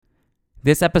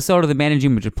This episode of the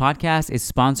Managing Madrid podcast is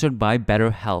sponsored by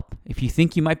BetterHelp. If you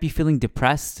think you might be feeling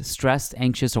depressed, stressed,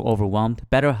 anxious, or overwhelmed,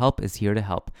 BetterHelp is here to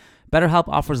help. BetterHelp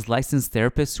offers licensed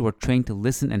therapists who are trained to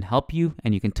listen and help you,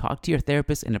 and you can talk to your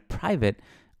therapist in a private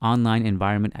online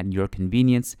environment at your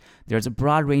convenience. There's a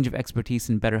broad range of expertise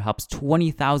in BetterHelp's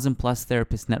 20,000 plus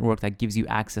therapist network that gives you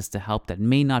access to help that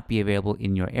may not be available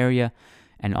in your area.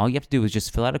 And all you have to do is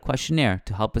just fill out a questionnaire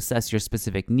to help assess your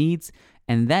specific needs,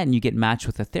 and then you get matched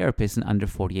with a therapist in under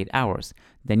 48 hours.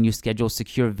 Then you schedule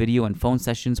secure video and phone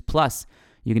sessions, plus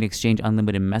you can exchange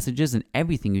unlimited messages, and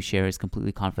everything you share is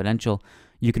completely confidential.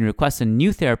 You can request a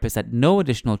new therapist at no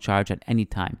additional charge at any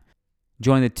time.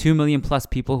 Join the 2 million plus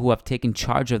people who have taken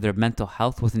charge of their mental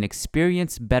health with an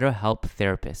experienced BetterHelp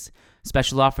therapist.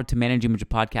 Special offer to Managing Madrid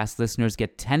podcast listeners: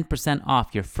 get 10%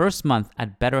 off your first month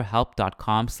at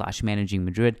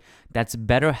betterhelp.com/managingmadrid. That's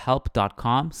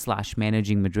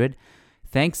betterhelp.com/managingmadrid.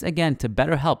 Thanks again to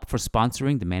BetterHelp for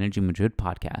sponsoring the Managing Madrid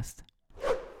podcast.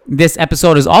 This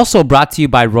episode is also brought to you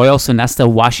by Royal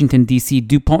Sonesta Washington, D.C.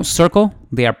 DuPont Circle.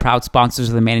 They are proud sponsors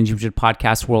of the Managing Madrid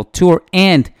podcast world tour,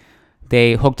 and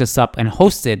they hooked us up and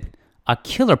hosted a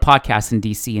killer podcast in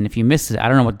DC. And if you missed it, I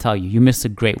don't know what to tell you. You missed a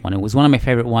great one. It was one of my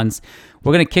favorite ones.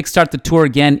 We're going to kickstart the tour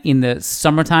again in the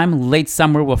summertime. Late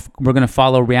summer, we're going to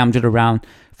follow Real Madrid around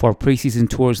for preseason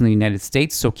tours in the United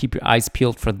States. So keep your eyes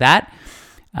peeled for that.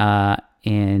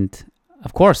 And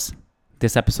of course,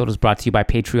 this episode is brought to you by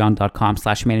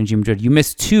patreon.com/managingmadrid. You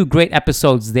missed 2 great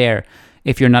episodes there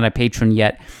if you're not a patron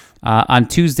yet. On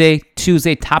Tuesday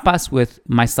Tapas with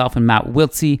myself and Matt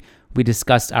Wiltsey. We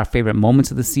discussed our favorite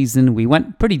moments of the season. We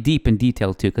went pretty deep in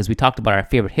detail too, because we talked about our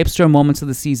favorite hipster moments of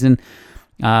the season,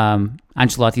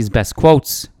 Ancelotti's best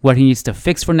quotes, what he needs to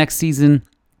fix for next season,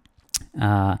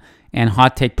 and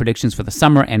hot take predictions for the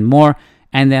summer and more.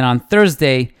 And then on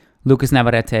Thursday, Lucas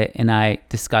Navarrete and I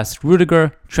discussed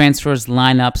Rudiger, transfers,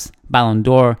 lineups, Ballon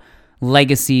d'Or,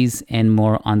 legacies, and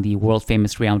more on the world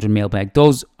famous Real Madrid mailbag.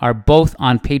 Those are both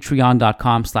on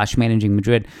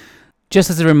patreon.com/managingmadrid. Just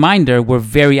as a reminder, we're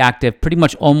very active pretty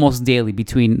much almost daily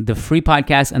between the free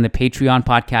podcast and the Patreon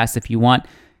podcast. If you want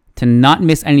to not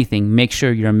miss anything, make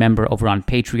sure you're a member over on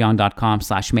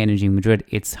patreon.com/managingmadrid.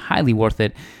 It's highly worth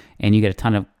it, and you get a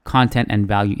ton of content and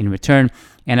value in return.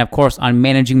 And of course, on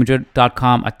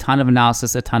managingmadrid.com, a ton of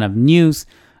analysis, a ton of news.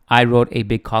 I wrote a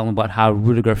big column about how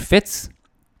Rudiger fits.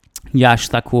 Yash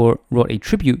Thakur wrote a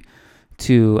tribute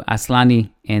to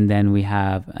Aslani, and then we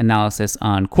have analysis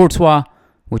on Courtois,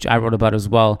 which I wrote about as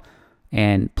well,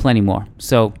 and plenty more.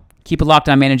 So keep it locked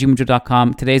on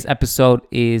managingmadrid.com. Today's episode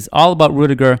is all about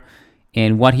Rudiger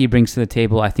and what he brings to the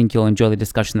table. I think you'll enjoy the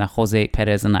discussion that Jose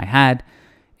Perez and I had.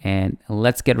 And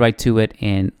let's get right to it,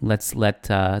 and let's let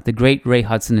the great Ray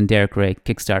Hudson and Derek Ray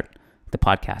kickstart the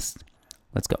podcast.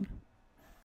 Let's go.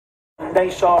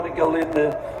 Nice article in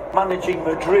the Managing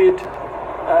Madrid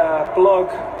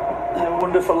blog.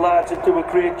 Wonderful lads that do a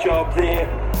great job there.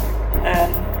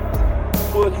 And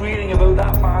worth reading about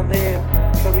that man there.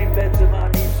 Karim Benzema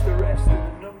needs to rest,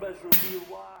 and the numbers reveal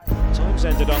why. Times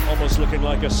ended up almost looking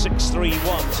like a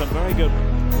 6-3-1. Some very good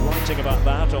writing about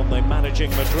that on the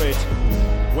Managing Madrid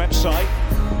website.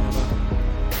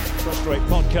 First rate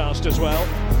podcast as well.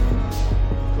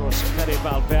 Of course, Fede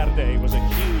Valverde was a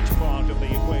huge part of the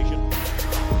equation.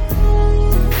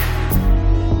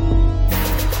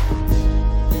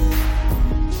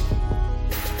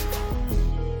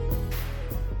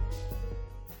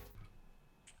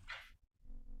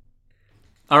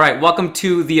 All right, welcome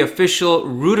to the official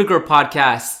Rudiger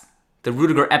podcast, the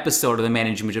Rudiger episode of the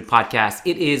Managing Madrid podcast.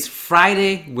 It is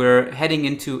Friday. We're heading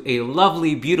into a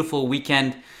lovely, beautiful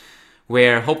weekend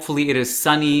where hopefully it is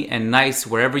sunny and nice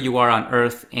wherever you are on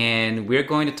earth. And we're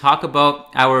going to talk about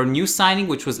our new signing,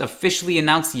 which was officially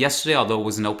announced yesterday, although it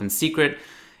was an open secret.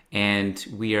 And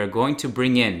we are going to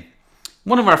bring in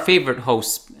one of our favorite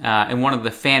hosts and one of the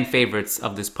fan favorites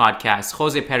of this podcast,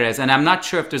 Jose Perez. And I'm not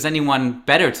sure if there's anyone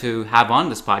better to have on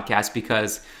this podcast,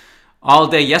 because all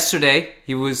day yesterday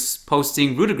he was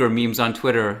posting Rudiger memes on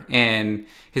Twitter, and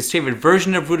his favorite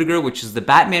version of Rudiger, which is the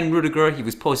Batman Rudiger. He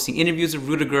was posting interviews of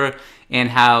Rudiger and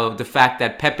how the fact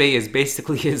that Pepe is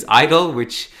basically his idol,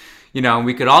 which, you know,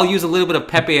 we could all use a little bit of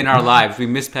Pepe in our lives. We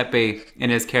miss Pepe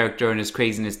and his character and his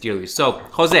craziness dearly. So,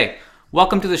 Jose,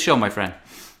 welcome to the show, my friend.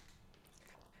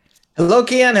 Hello,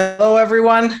 Kian. Hello,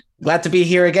 everyone. Glad to be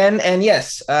here again. And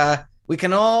yes, we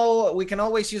can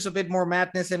always use a bit more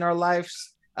madness in our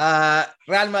lives.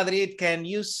 Real Madrid can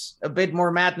use a bit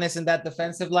more madness in that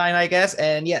defensive line, I guess.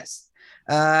 And yes,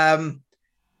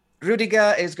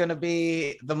 Rudiger is going to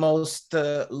be the most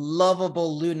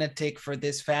lovable lunatic for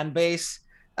this fan base.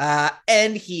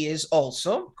 And he is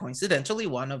also, coincidentally,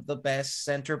 one of the best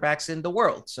center backs in the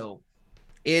world. So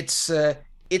it's a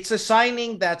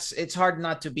signing it's hard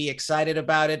not to be excited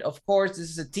about it. Of course, this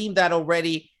is a team that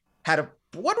already had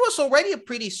what was already a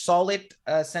pretty solid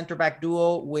center back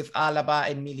duo with Alaba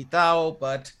and Militao,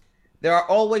 but there are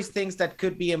always things that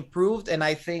could be improved, and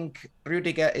I think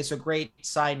Rudiger is a great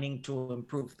signing to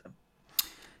improve them.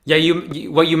 Yeah,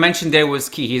 what you mentioned there was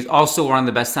key. He's also one of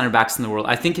the best center backs in the world.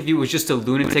 I think if he was just a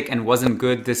lunatic and wasn't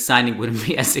good, this signing wouldn't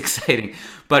be as exciting.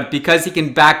 But because he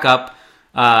can back up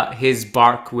his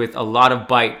bark with a lot of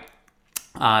bite,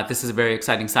 this is a very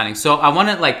exciting signing. So I want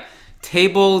to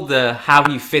table how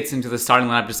he fits into the starting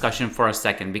lineup discussion for a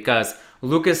second, because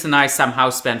Lucas and I somehow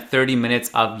spent 30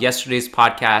 minutes of yesterday's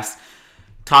podcast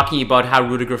talking about how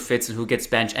Rudiger fits and who gets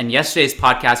benched. And yesterday's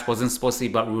podcast wasn't supposed to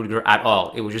be about Rudiger at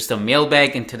all. It was just a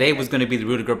mailbag. And today was going to be the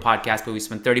Rudiger podcast, but we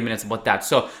spent 30 minutes about that.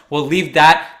 So we'll leave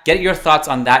that. Get your thoughts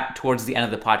on that towards the end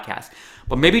of the podcast.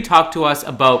 But maybe talk to us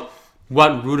about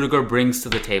what Rudiger brings to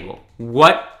the table.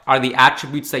 What are the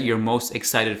attributes that you're most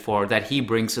excited for that he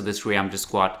brings to this Real Madrid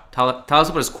squad? Tell us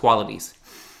about his qualities.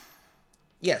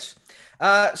 Yes.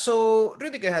 So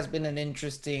Rudiger has been an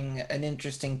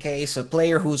interesting case, a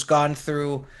player who's gone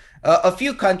through a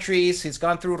few countries. He's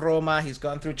gone through Roma, he's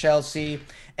gone through Chelsea,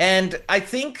 and I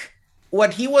think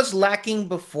what he was lacking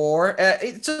before,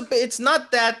 it's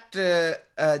not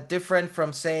that different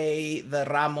from, say, the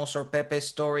Ramos or Pepe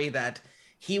story, that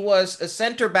he was a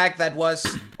center back that was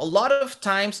a lot of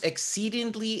times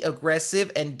exceedingly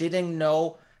aggressive and didn't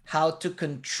know how to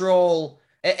control.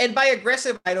 And by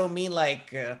aggressive, I don't mean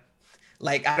like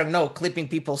I don't know, clipping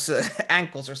people's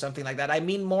ankles or something like that. I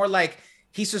mean more like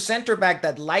he's a center back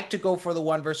that liked to go for the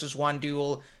 1-versus-1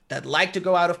 duel, that liked to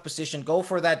go out of position, go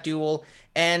for that duel,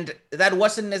 and that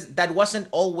wasn't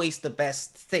always the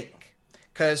best thing,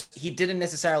 because he didn't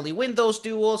necessarily win those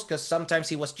duels, because sometimes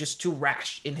he was just too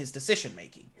rash in his decision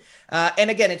making. And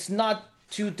again, it's not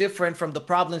too different from the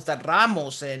problems that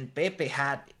Ramos and Pepe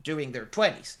had during their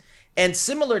 20s. And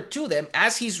similar to them,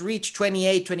 as he's reached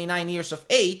 28, 29 years of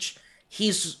age,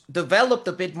 he's developed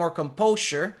a bit more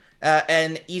composure,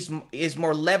 and is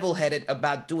more level-headed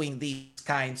about doing these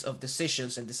kinds of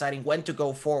decisions and deciding when to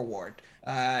go forward.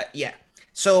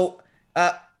 So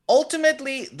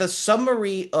ultimately, the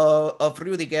summary of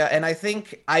Rudiger, and I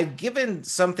think I've given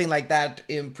something like that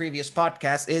in previous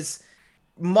podcasts, is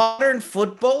modern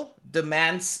football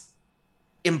demands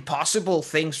impossible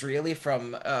things really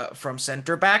from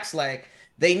center backs. Like,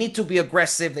 they need to be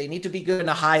aggressive, they need to be good in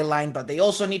a high line, but they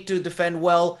also need to defend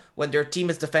well when their team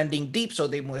is defending deep, so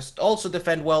they must also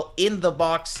defend well in the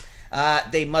box.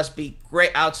 They must be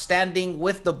great, outstanding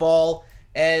with the ball.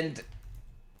 And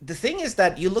the thing is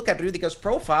that you look at Rudiger's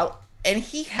profile, and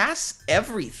he has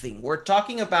everything. We're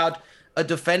talking about a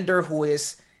defender who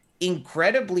is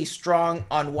incredibly strong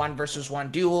on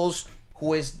 1-versus-1 duels,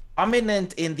 who is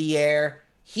dominant in the air.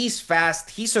 He's fast,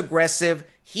 he's aggressive,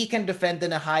 he can defend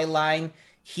in a high line.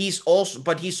 He's also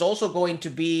going to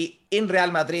be in Real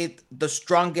Madrid the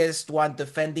strongest one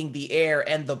defending the air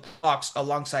and the box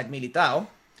alongside Militao.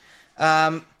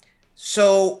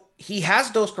 So he has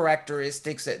those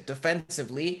characteristics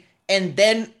defensively, and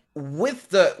then with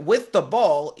the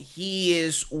ball, he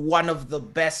is one of the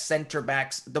best center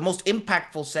backs, the most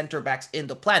impactful center backs in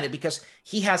the planet, because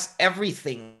he has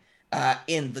everything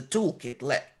in the toolkit.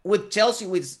 With Chelsea,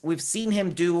 we've seen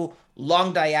him do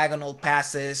long diagonal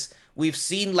passes. We've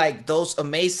seen those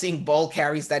amazing ball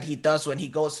carries that he does when he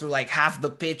goes through half the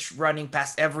pitch running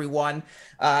past everyone.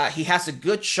 He has a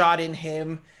good shot in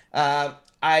him.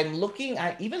 I'm looking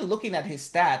at his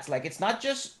stats. It's not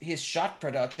just his shot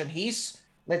production.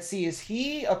 Let's see, is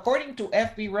he, according to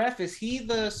FBref, is he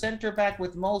the center back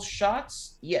with most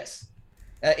shots? Yes.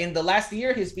 In the last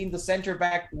year, he's been the center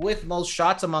back with most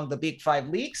shots among the big 5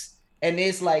 leagues, and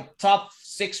is top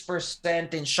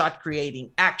 6% in shot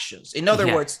creating actions. In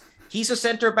other words, he's a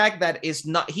center back that he's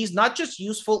not just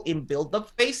useful in build-up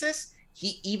phases,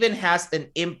 he even has an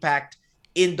impact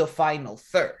in the final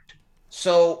third.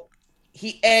 So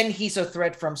he's a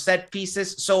threat from set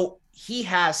pieces. So he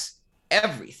has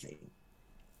everything.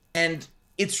 And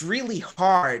it's really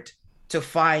hard to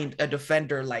find a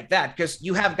defender like that, because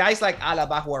you have guys like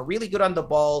Alaba who are really good on the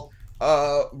ball,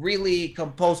 really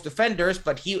composed defenders,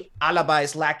 but Alaba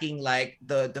is lacking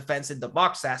the defense in the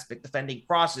box aspect, defending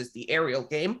crosses, the aerial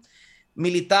game.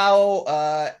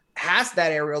 Militao has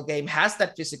that aerial game, has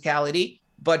that physicality,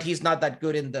 but he's not that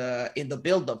good in the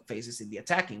build-up phases, in the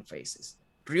attacking phases.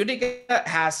 Rudiger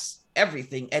has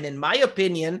everything, and in my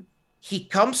opinion, he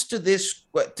comes to this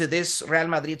Real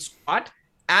Madrid squad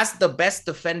as the best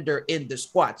defender in the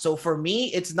squad. So for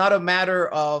me, it's not a matter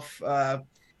of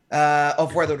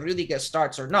of whether Rudiger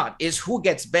starts or not is who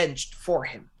gets benched for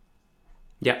him.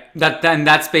 Yeah,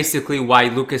 that's basically why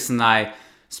Lucas and I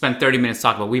spent 30 minutes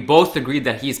talking about. We both agreed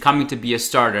that he's coming to be a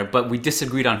starter, but we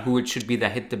disagreed on who it should be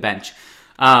that hit the bench.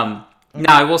 Now,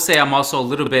 I will say I'm also a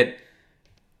little bit,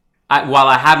 while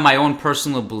I have my own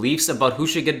personal beliefs about who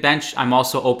should get benched, I'm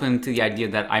also open to the idea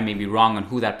that I may be wrong on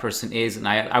who that person is, and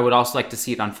I would also like to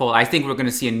see it unfold. I think we're going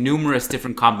to see numerous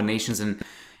different combinations and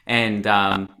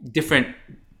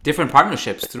different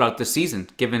partnerships throughout the season,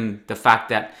 given the fact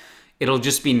that it'll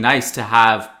just be nice to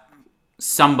have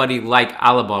somebody like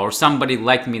Alaba or somebody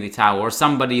like Militao or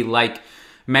somebody like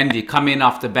Mendy come in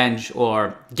off the bench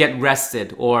or get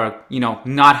rested or,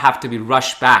 not have to be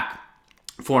rushed back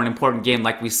for an important game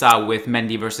like we saw with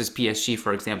Mendy versus PSG,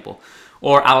 for example,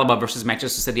 or Alaba versus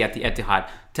Manchester City at the Etihad.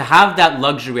 To have that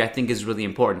luxury, I think, is really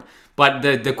important. But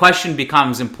the question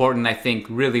becomes important, I think,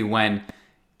 really when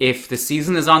if the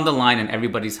season is on the line and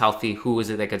everybody's healthy, who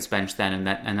is it that gets benched then?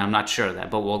 And I'm not sure of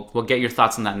that, but we'll get your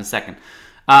thoughts on that in a second.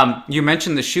 You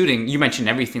mentioned the shooting. You mentioned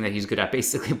everything that he's good at,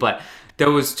 basically. But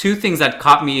there was two things that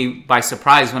caught me by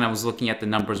surprise when I was looking at the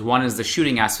numbers. One is the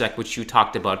shooting aspect, which you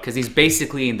talked about, because he's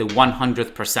basically in the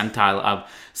 100th percentile of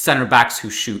center backs who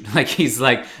shoot. Like, he's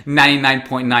like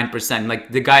 99.9%. Like,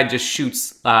 the guy just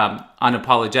shoots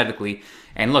unapologetically.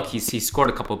 And look, he scored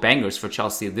a couple bangers for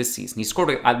Chelsea this season. He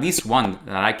scored at least one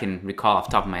that I can recall off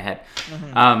the top of my head.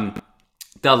 Mm-hmm.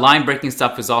 The line-breaking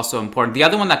stuff is also important. The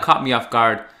other one that caught me off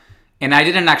guard, and I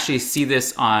didn't actually see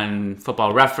this on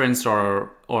Football Reference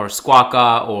or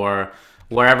Squawka or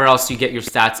wherever else you get your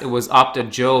stats. It was Opta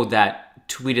Joe that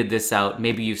tweeted this out.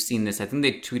 Maybe you've seen this. I think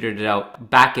they tweeted it out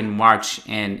back in March,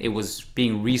 and it was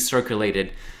being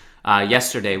recirculated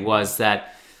yesterday, was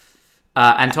that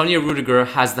Antonio Rudiger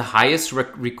has the highest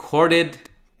recorded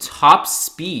top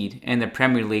speed in the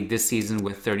Premier League this season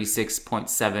with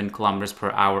 36.7 kilometers per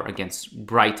hour against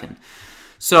Brighton.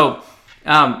 So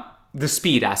the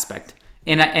speed aspect.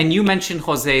 And you mentioned,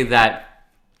 Jose, that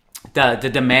the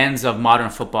demands of modern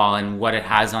football and what it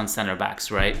has on center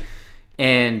backs, right?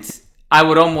 And I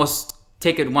would almost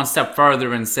take it one step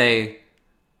further and say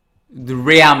the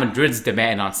Real Madrid's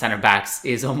demand on center backs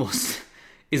is almost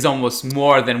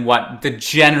more than what the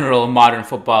general modern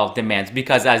football demands,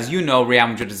 because as you know, Real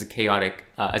Madrid is a chaotic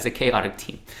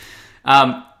team.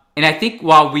 And I think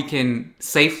while we can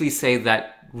safely say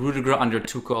that Rudiger under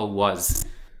Tuchel was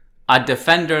a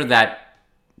defender that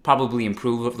probably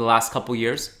improved over the last couple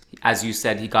years, as you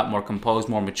said, he got more composed,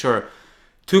 more mature.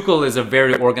 Tuchel is a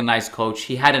very organized coach.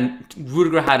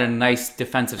 Rudiger had a nice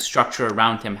defensive structure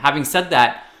around him. Having said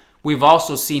that, we've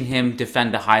also seen him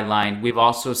defend the high line. We've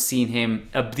also seen him,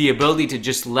 the ability to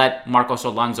just let Marcos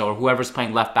Alonso or whoever's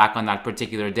playing left back on that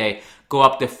particular day go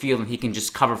up the field and he can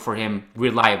just cover for him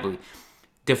reliably.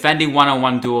 Defending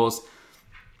one-on-one duels.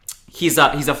 He's a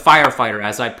firefighter,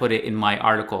 as I put it in my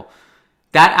article.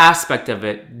 That aspect of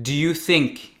it, do you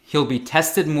think he'll be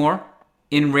tested more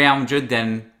in Real Madrid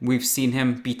than we've seen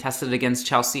him be tested against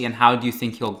Chelsea? And how do you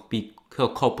think he'll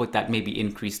cope with that maybe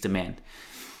increased demand?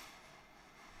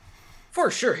 For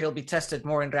sure, he'll be tested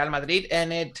more in Real Madrid,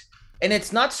 and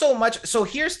it's not so much. So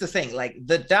here's the thing: like,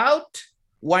 the doubt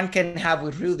one can have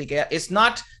with Rudiger is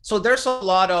not. So there's a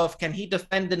lot of, can he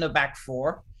defend in a back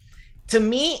four? To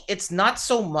me, it's not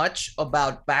so much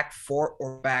about back four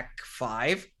or back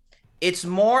five. It's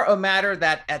more a matter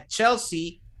that at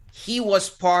Chelsea, he was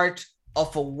part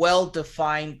of a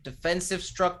well-defined defensive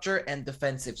structure and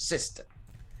defensive system.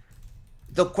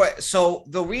 So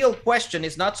the real question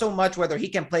is not so much whether he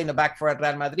can play in the back four at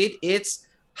Real Madrid. It's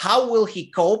how will he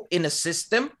cope in a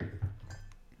system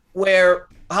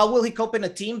how will he cope in a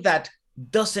team that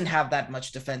doesn't have that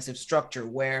much defensive structure,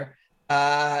 where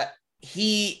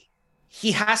he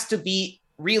has to be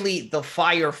really the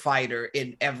firefighter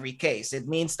in every case. It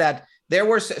means that there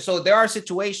are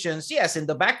situations, yes, in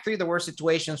the back three, there were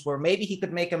situations where maybe he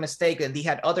could make a mistake and he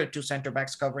had other two center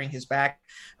backs covering his back,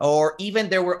 or even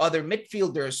there were other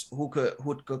midfielders who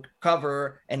could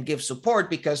cover and give support,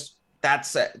 because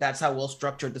that's how well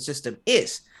structured the system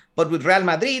is. But with Real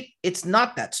Madrid, it's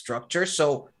not that structure.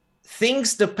 So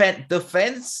defense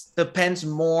depends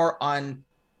more on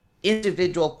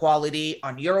individual quality,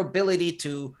 on your ability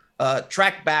to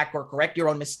track back or correct your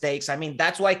own mistakes. I mean,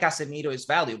 that's why Casemiro is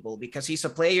valuable, because he's a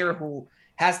player who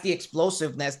has the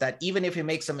explosiveness that even if he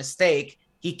makes a mistake,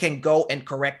 he can go and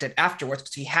correct it afterwards,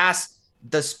 because he has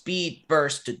the speed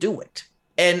burst to do it.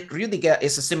 And Rudiger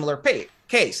is a similar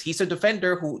case. He's a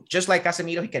defender who, just like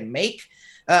Casemiro, he can make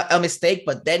a mistake,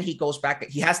 but then he goes back.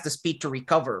 He has the speed to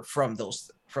recover from those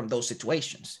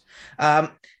situations.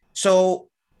 So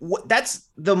that's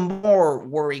the more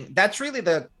worrying. That's really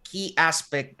the key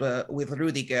aspect with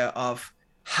Rudiger of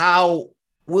how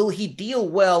will he deal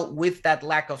well with that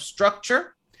lack of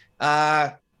structure.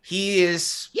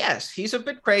 He's a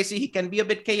bit crazy. He can be a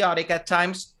bit chaotic at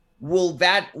times. Will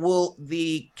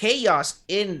the chaos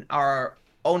in our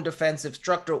own defensive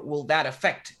structure, will that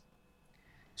affect?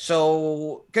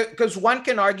 So, because one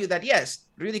can argue that, yes,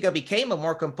 Rudiger became a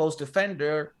more composed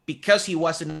defender because he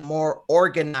was in a more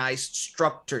organized,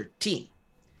 structured team.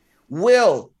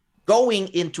 Will going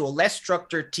into a less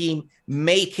structured team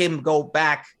make him go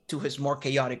back to his more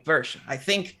chaotic version? I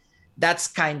think that's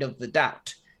kind of the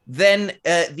doubt. Then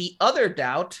the other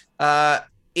doubt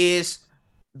is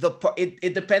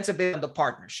it depends a bit on the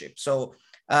partnership. So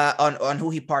on who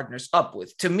he partners up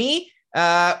with. To me, we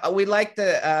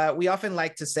often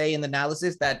like to say in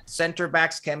analysis that center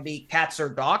backs can be cats or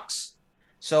dogs.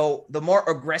 So the more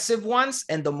aggressive ones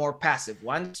and the more passive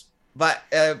ones. But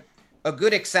a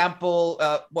good example,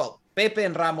 Pepe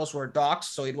and Ramos were dogs,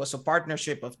 so it was a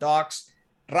partnership of dogs.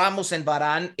 Ramos and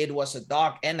Varane, it was a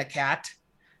dog and a cat.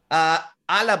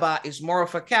 Alaba is more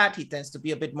of a cat. He tends to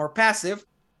be a bit more passive.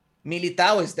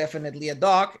 Militao is definitely a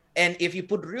dog. And if you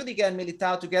put Rudiger and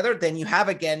Militao together, then you have,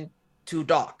 again, two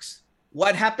dogs.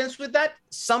 What happens with that?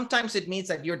 Sometimes it means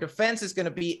that your defense is going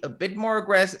to be a bit more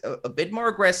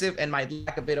aggressive and might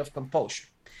lack a bit of composure.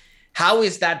 How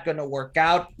is that going to work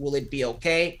out? Will it be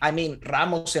okay? I mean,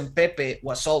 Ramos and Pepe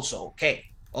was also okay.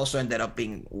 Also ended up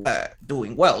being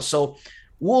doing well. So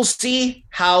we'll see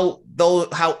how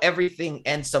everything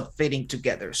ends up fitting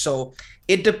together. So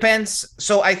it depends.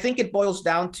 So I think it boils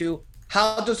down to,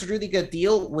 how does Rudiger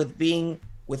deal with being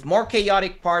with more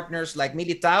chaotic partners like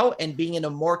Militao and being in a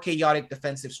more chaotic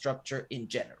defensive structure in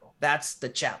general? That's the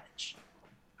challenge.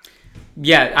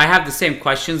 Yeah, I have the same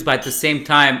questions, but at the same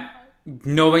time,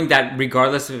 knowing that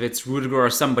regardless if it's Rudiger or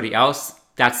somebody else,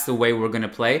 that's the way we're going to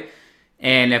play.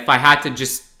 And if I had to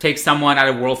just take someone out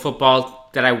of world football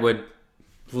that I would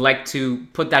like to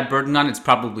put that burden on, it's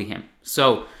probably him.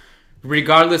 So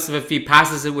regardless of if he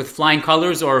passes it with flying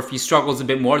colors or if he struggles a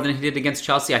bit more than he did against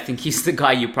Chelsea, I think he's the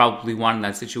guy you probably want in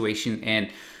that situation.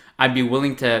 And I'd be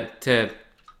willing to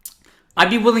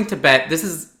bet,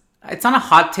 it's not a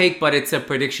hot take, but it's a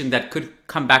prediction that could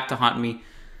come back to haunt me.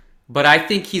 But I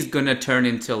think he's going to turn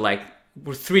into, like,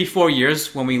 3-4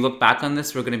 years when we look back on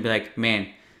this, we're going to be like, man,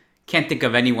 can't think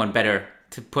of anyone better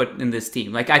to put in this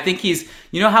team. Like, I think he's,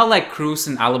 you know how like Kroos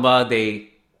and Alaba,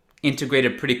 they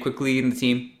integrated pretty quickly in the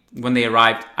team when they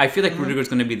arrived? I feel like Rudiger's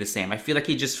going to be the same. I feel like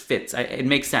he just fits. It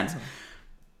makes sense.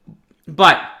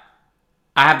 But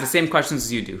I have the same questions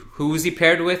as you do. Who is he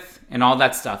paired with and all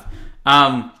that stuff.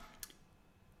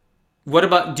 What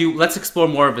about, let's explore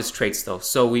more of his traits though.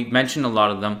 So we mentioned a lot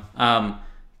of them.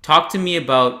 Talk to me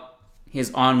about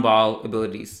his on-ball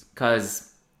abilities,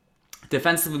 because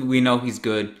defensively we know he's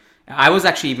good. I was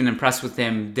actually even impressed with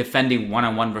him defending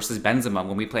one-on-one versus Benzema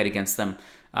when we played against them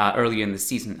earlier in the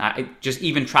season. Just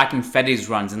even tracking Fede's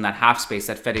runs in that half space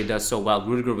that Fede does so well.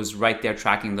 Rudiger was right there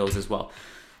tracking those as well.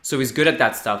 So he's good at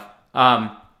that stuff.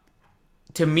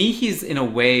 To me, he's in a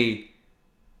way,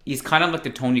 he's kind of like the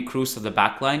Toni Kroos of the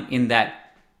backline in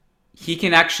that he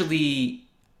can actually,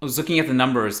 I was looking at the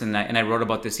numbers and I wrote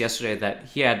about this yesterday, that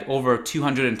he had over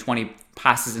 220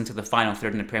 passes into the final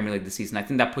third in the Premier League this season. I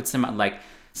think that puts him at like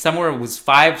somewhere it was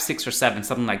 5, 6, or 7,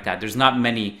 something like that. There's not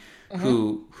many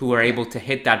who are able to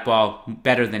hit that ball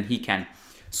better than he can.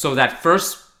 So that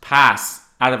first pass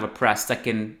out of a press that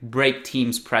can break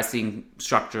teams' pressing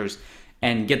structures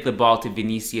and get the ball to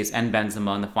Vinicius and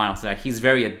Benzema in the final third, he's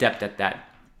very adept at that.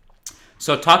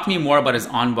 So talk to me more about his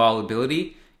on-ball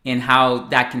ability and how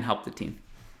that can help the team.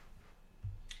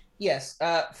 Yes,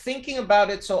 thinking about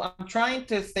it, so I'm trying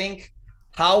to think,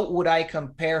 how would I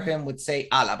compare him with, say,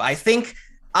 Alaba? I think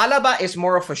Alaba is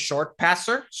more of a short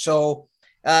passer. So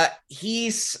Alaba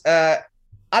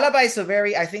is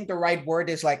I think the right word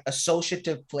is like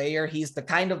associative player. He's the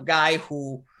kind of guy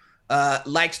who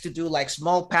likes to do like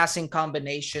small passing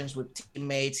combinations with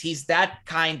teammates. He's that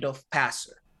kind of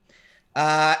passer.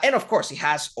 And of course, he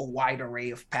has a wide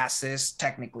array of passes.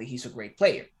 Technically, he's a great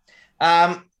player.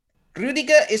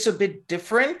 Rudiger is a bit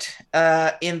different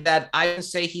in that I wouldn't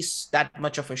say he's that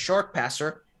much of a short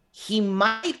passer. He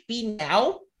might be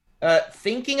now,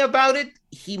 thinking about it,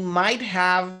 he might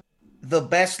have the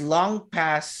best long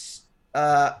pass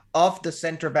of the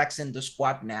center backs in the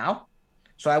squad now.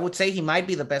 So I would say he might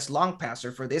be the best long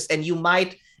passer for this. And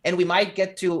we might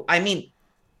get to, I mean,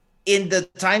 in the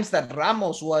times that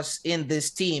Ramos was in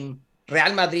this team,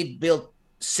 Real Madrid built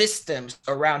systems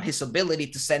around his ability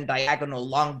to send diagonal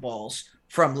long balls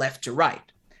from left to right.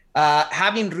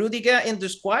 Having Rudiger in the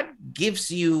squad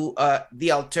gives you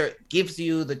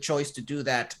the choice to do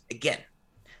that again.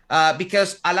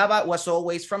 because Alaba was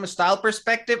always, from a style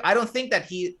perspective, I don't think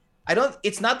that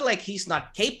it's not like he's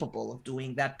not capable of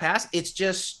doing that pass. It's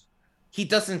just he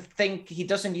doesn't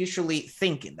usually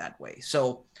think in that way.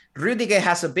 So Rudiger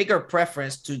has a bigger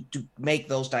preference to make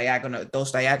those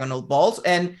diagonal balls.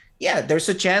 And yeah, there's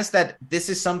a chance that this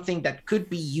is something that could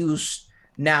be used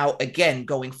now again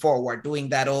going forward, doing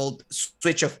that old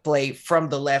switch of play from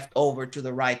the left over to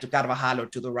the right to Carvajal or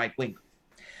to the right wing.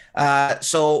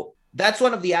 So that's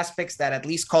one of the aspects that at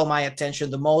least call my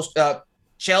attention the most.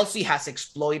 Chelsea has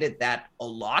exploited that a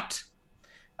lot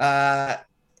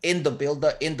in the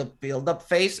build-up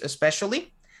phase,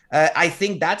 especially. I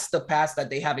think that's the pass that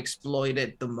they have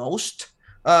exploited the most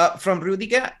from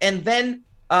Rudiger. And then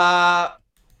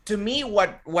to me,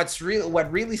 what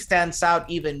really stands out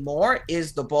even more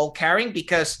is the ball carrying,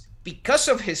 because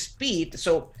of his speed.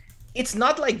 So it's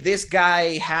not like this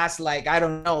guy has, like, I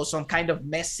don't know, some kind of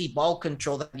messy ball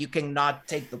control that you cannot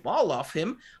take the ball off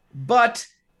him, but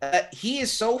he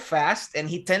is so fast, and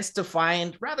he tends to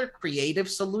find rather creative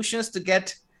solutions to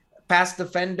get past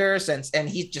defenders, and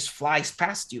he just flies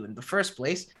past you in the first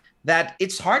place, that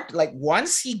it's hard. Like,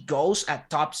 once he goes at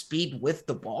top speed with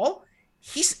the ball,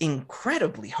 he's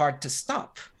incredibly hard to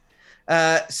stop.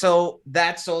 So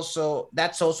that's also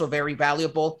very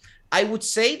valuable. I would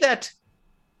say that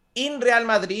in Real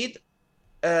Madrid,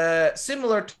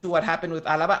 similar to what happened with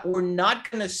Alaba, we're not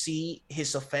going to see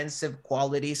his offensive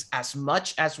qualities as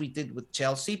much as we did with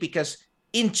Chelsea, because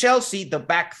in Chelsea, the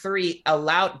back three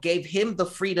gave him the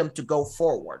freedom to go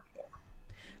forward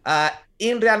more.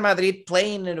 In Real Madrid,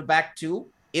 playing in the back two,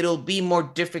 it'll be more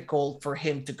difficult for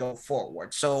him to go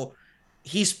forward. So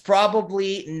he's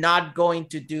probably not going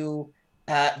to do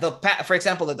for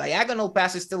example, the diagonal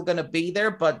pass is still going to be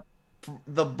there, but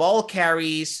the ball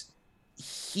carries,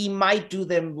 he might do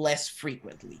them less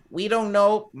frequently. We don't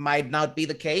know, might not be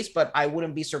the case, but I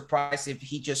wouldn't be surprised if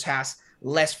he just has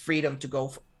less freedom to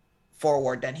go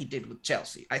forward than he did with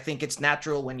Chelsea. I think it's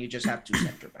natural when you just have two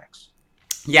center backs.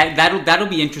 Yeah, that'll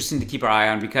be interesting to keep our eye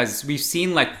on, because we've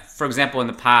seen, like, for example, in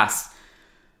the past,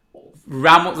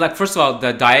 Ramos, like, first of all,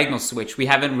 the diagonal switch, we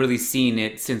haven't really seen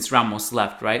it since Ramos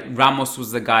left, right? Ramos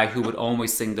was the guy who would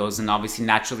always sing those, and obviously,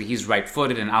 naturally, he's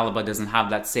right-footed, and Alaba doesn't have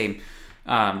that same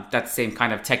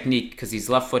kind of technique because he's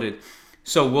left-footed.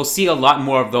 So we'll see a lot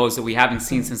more of those that we haven't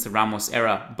seen since the Ramos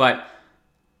era. But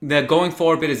the going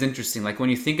forward bit is interesting. Like, when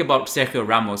you think about Sergio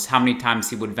Ramos, how many times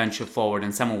he would venture forward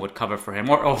and someone would cover for him,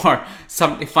 or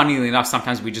funnily enough,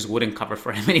 sometimes we just wouldn't cover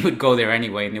for him and he would go there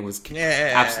anyway, and it was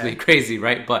absolutely crazy,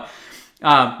 right? But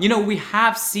we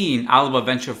have seen Alaba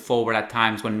venture forward at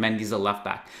times when Mendy's a left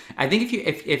back. I think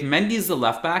if Mendy's the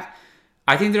left back,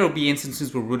 I think there will be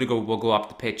instances where Rudiger will go up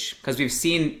the pitch, because we've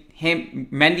seen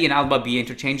Mendy and Alaba be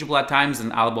interchangeable at times,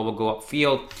 and Alaba will go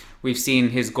upfield. We've seen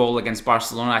his goal against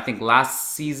Barcelona, I think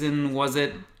last season, was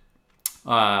it? In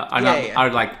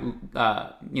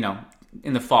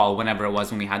the fall, whenever it was,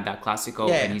 when we had that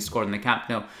Clásico and he scored in the Camp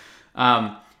Nou.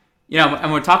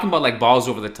 And we're talking about, like, balls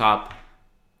over the top.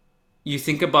 You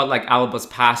think about, like, Alaba's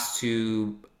pass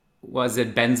to, was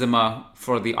it Benzema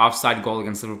for the offside goal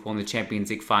against Liverpool in the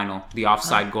Champions League final, the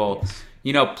offside goal.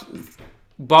 Yes.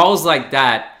 Balls like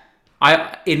that,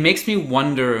 it makes me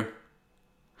wonder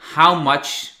how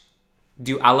much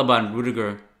do Alaba and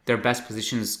Rudiger, their best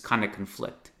positions, kind of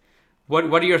conflict.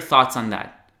 What are your thoughts on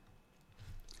that?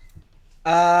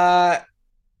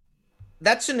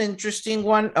 That's an interesting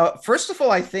one. First of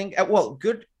all, I think,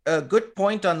 good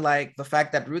point on, like, the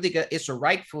fact that Rudiger is a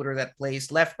right footer that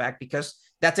plays left back, because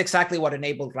that's exactly what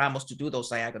enabled Ramos to do those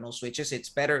diagonal switches. It's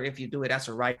better if you do it as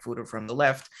a right footer from the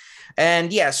left.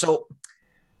 And yeah, so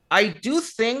I do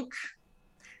think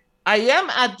I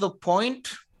am at the point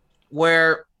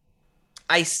where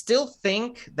I still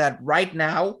think that right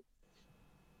now,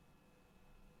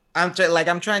 I'm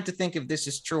trying to think if this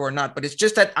is true or not, but it's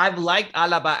just that I've liked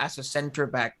Alaba as a center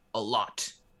back a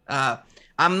lot.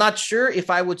 I'm not sure if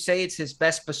I would say it's his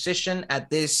best position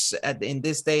in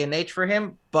this day and age for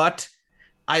him, but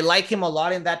I like him a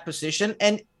lot in that position.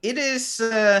 And it is,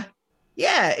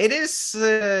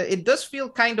 it does feel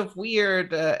kind of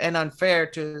weird and unfair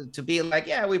to be like,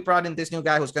 yeah, we brought in this new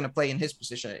guy who's going to play in his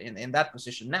position, in that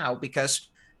position now, because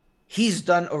he's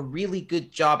done a really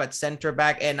good job at center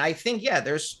back. And I think,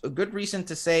 there's a good reason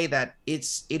to say that it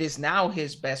is now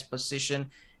his best position.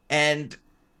 And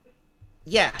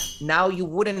now you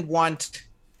wouldn't want,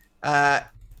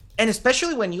 and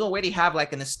especially when you already have,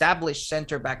 like, an established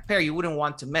center back pair, you wouldn't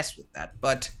want to mess with that.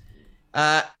 But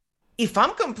if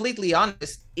I'm completely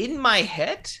honest, in my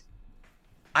head,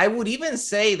 I would even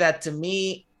say that, to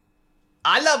me,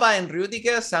 Alaba and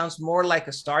Rudiger sounds more like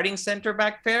a starting center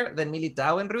back pair than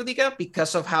Militao and Rudiger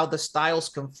because of how the styles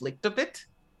conflict a bit.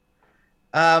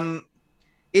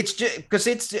 It's just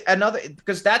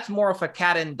because that's more of a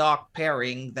cat and dog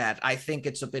pairing that I think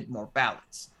it's a bit more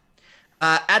balanced.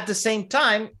 At the same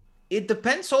time, it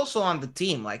depends also on the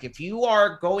team. Like if you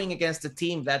are going against a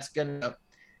team that's gonna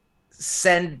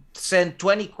send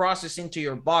 20 crosses into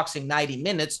your box in 90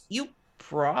 minutes, you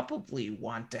probably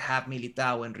want to have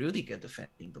Militao and Rudiger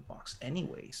defending the box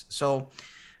anyways. So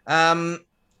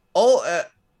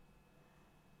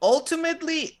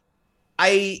ultimately,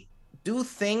 I do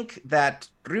think that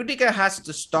Rudiger has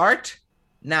to start.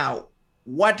 Now,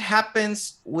 what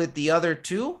happens with the other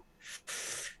two?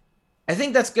 I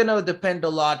think that's going to depend a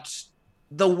lot.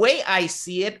 The way I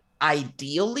see it,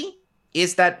 ideally,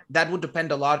 is that would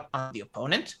depend a lot on the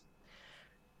opponent.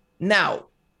 Now,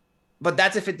 but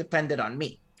that's if it depended on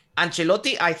me.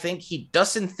 Ancelotti, I think he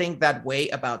doesn't think that way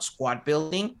about squad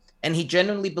building, and he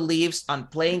genuinely believes on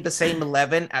playing the same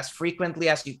 11 as frequently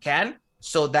as you can,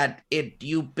 so that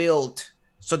you build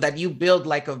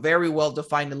like a very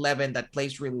well-defined 11 that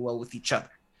plays really well with each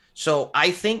other. So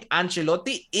I think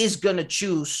Ancelotti is gonna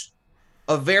choose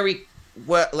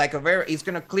he's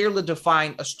gonna clearly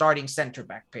define a starting center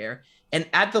back pair. And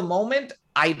at the moment,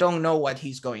 I don't know what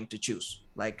he's going to choose.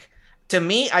 Like, to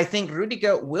me, I think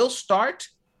Rudiger will start,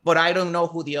 but I don't know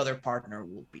who the other partner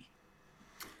will be.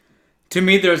 To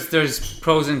me, there's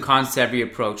pros and cons to every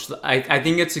approach. I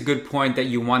think it's a good point that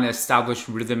you want to establish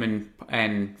rhythm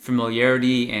and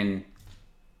familiarity and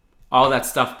all that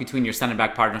stuff between your center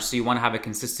back partners. So you want to have a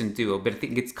consistent duo. But I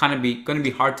think it's kind of going to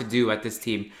be hard to do at this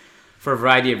team for a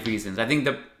variety of reasons. I think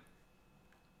that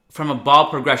from a ball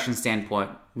progression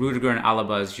standpoint, Rudiger and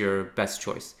Alaba is your best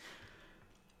choice.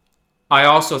 I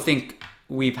also think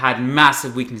we've had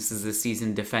massive weaknesses this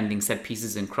season defending set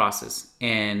pieces and crosses.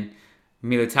 And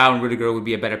Militao and Rudiger would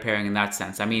be a better pairing in that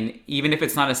sense. I mean, even if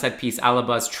it's not a set piece,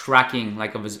 Alaba's tracking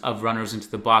of runners into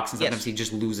the box, and sometimes he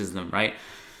just loses them, right?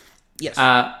 Yes.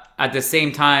 At the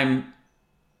same time,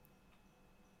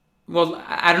 well,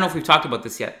 I don't know if we've talked about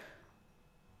this yet.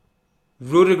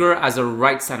 Rudiger as a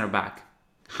right center back,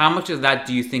 how much of that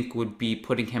do you think would be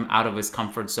putting him out of his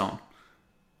comfort zone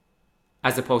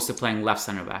as opposed to playing left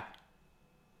center back?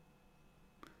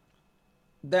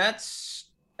 That's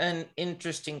an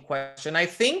interesting question. I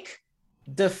think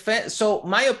so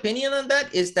my opinion on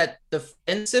that is that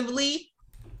defensively,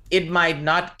 it might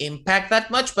not impact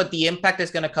that much, but the impact is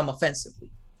going to come offensively.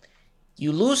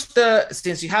 You lose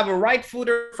since you have a right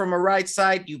footer from a right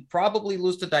side, you probably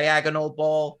lose the diagonal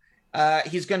ball.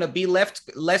 He's going to be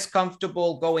less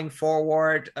comfortable going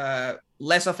forward,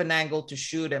 less of an angle to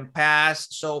shoot and pass.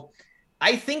 So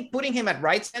I think putting him at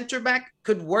right center back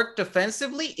could work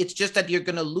defensively. It's just that you're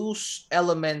going to lose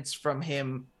elements from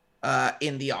him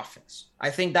in the offense. I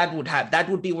think that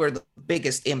would be where the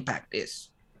biggest impact is.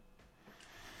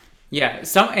 Yeah,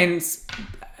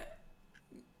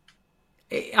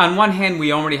 on one hand,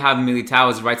 we already have Militao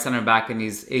as right center back, and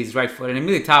he's right footed. And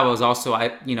Militao is also,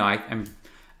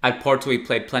 at Porto, he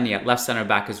played plenty at left center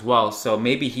back as well. So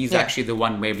maybe he's actually the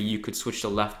one. Maybe you could switch to a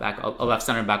left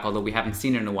center back, although we haven't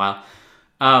seen it in a while.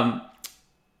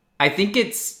 I think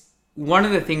it's one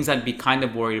of the things I'd be kind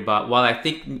of worried about. While I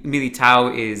think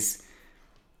Militao is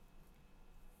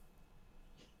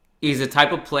a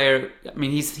type of player. I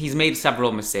mean, he's made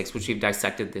several mistakes, which we've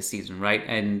dissected this season, right?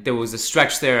 And there was a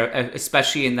stretch there,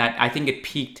 especially in that I think it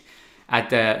peaked at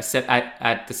the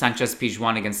Sanchez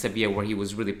Pizjuan against Sevilla, where he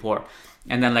was really poor.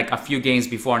 And then like a few games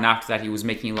before and after that, he was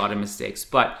making a lot of mistakes.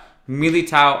 But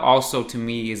Militao also, to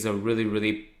me, is a really,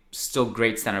 really still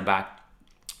great center back.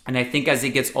 And I think as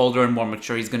he gets older and more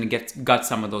mature, he's going to gut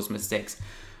some of those mistakes.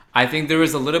 I think there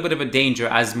is a little bit of a danger,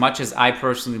 as much as I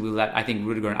personally I think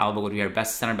Rudiger and Alaba would be our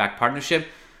best center back partnership.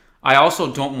 I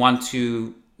also don't want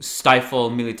to stifle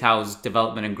Militao's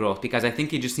development and growth, because I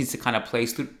think he just needs to kind of play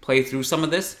through some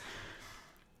of this.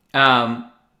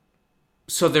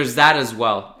 So there's that as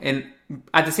well. And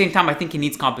at the same time, I think he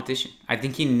needs competition. I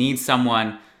think he needs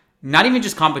someone, not even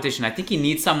just competition. I think he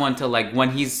needs someone to, like, when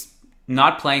he's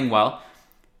not playing well,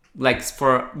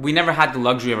 we never had the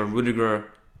luxury of a Rudiger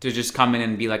to just come in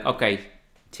and be like, okay,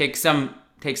 take some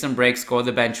breaks, go to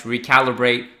the bench,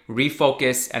 recalibrate,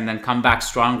 refocus, and then come back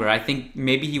stronger. I think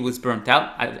maybe he was burnt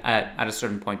out at a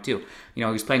certain point too.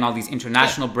 He's playing all these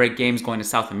international break games, going to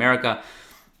South America.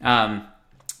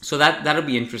 So that'll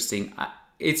be interesting.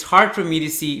 It's hard for me to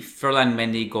see Ferland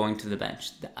Mendy going to the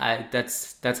bench.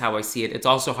 That's how I see it. It's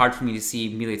also hard for me to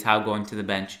see Militao going to the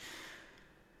bench.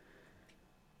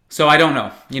 So I don't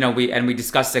know. We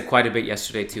discussed it quite a bit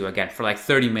yesterday too, again, for like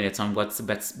 30 minutes on what's the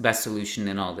best solution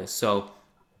in all this. So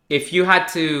if you had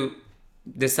to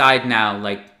decide now,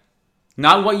 like,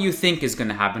 not what you think is going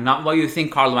to happen, not what you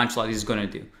think Carlo Ancelotti is going to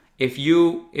do. If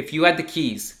you had the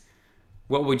keys,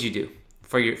 what would you do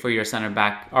for your center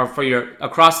back or for your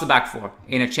across the back four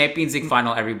in a Champions League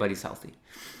final? Everybody's healthy.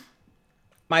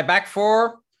 My back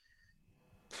four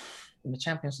in the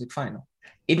Champions League final,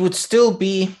 it would still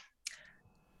be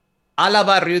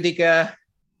Alaba, Rudiger,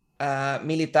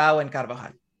 Militao, and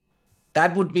Carvajal.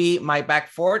 That would be my back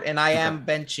four, and I am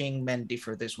benching Mendy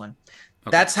for this one.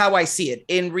 Okay. That's how I see it.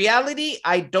 In reality,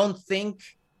 I don't think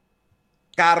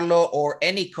Carlo or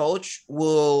any coach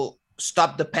will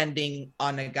stop depending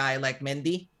on a guy like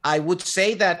Mendy. I would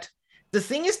say that the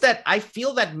thing is that I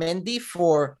feel that Mendy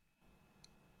for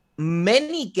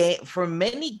many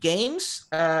games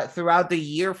throughout the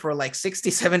year, for like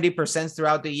 60-70%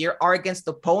 throughout the year, are against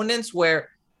opponents where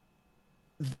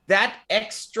that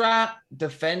extra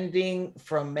defending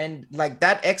from Mendy, like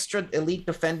that extra elite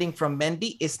defending from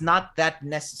Mendy, is not that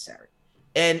necessary.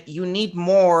 And you need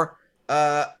more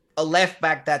a left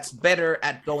back that's better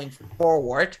at going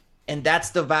forward. And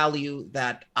that's the value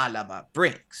that Alaba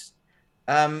brings.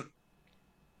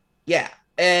 Yeah.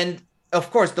 And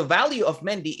of course, the value of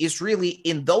Mendy is really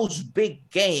in those big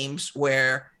games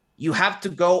where you have to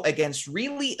go against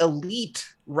really elite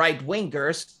right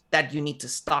wingers that you need to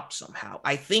stop somehow.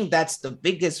 I think that's the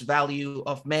biggest value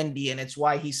of Mendy, and it's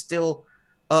why he's still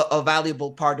a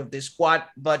valuable part of this squad.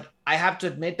 But I have to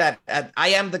admit that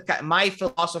my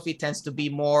philosophy tends to be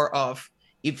more of,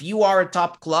 if you are a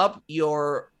top club,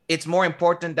 it's more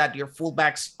important that your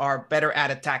fullbacks are better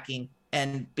at attacking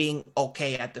and being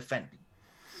okay at defending.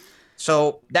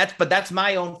 So that's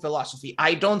my own philosophy.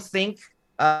 I don't think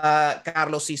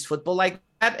Carlos sees football like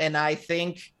that, and I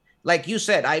think, like you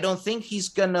said, I don't think he's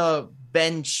gonna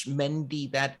bench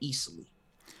Mendy that easily.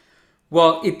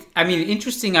 Well,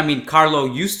 interesting. Carlo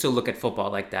used to look at football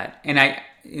like that, and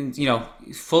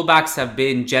fullbacks have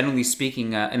been, generally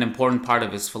speaking, an important part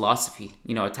of his philosophy.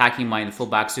 Attacking minded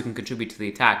fullbacks who can contribute to the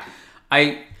attack.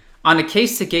 On a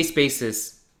case-to-case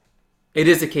basis, it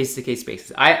is a case-to-case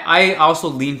basis. I also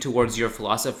lean towards your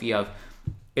philosophy of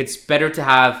it's better to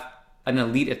have an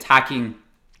elite attacking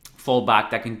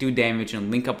fullback that can do damage and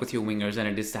link up with your wingers than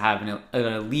it is to have an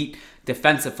elite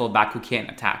defensive fullback who can't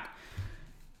attack.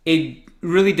 It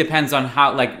really depends on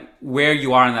where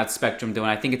you are on that spectrum, though,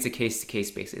 and I think it's a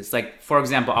case-to-case basis. Like, for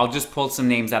example, I'll just pull some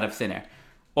names out of thin air.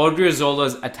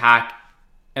 Odriozola's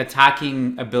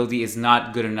attacking ability is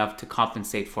not good enough to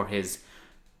compensate for his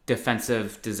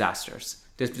defensive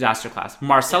disaster class.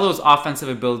 Marcelo's offensive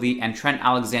ability and Trent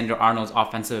Alexander-Arnold's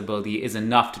offensive ability is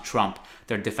enough to trump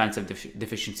their defensive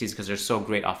deficiencies because they're so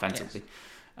great offensively.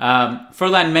 Yes.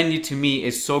 Ferland Mendy, to me,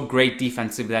 is so great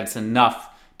defensively that it's enough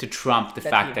to trump the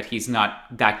fact that he's not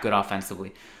that good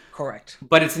offensively. Correct.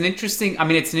 But it's an interesting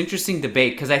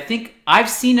debate, because I think I've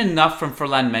seen enough from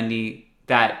Ferland Mendy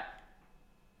that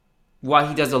while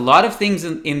he does a lot of things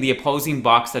in the opposing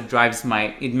box that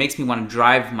it makes me want to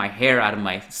drive my hair out of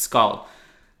my skull.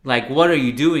 Like, what are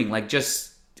you doing? Like,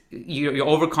 just, you're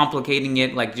overcomplicating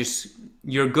it. Like, just,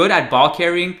 you're good at ball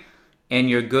carrying, and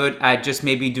you're good at just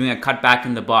maybe doing a cutback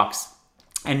in the box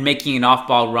and making an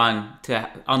off-ball run to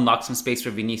unlock some space for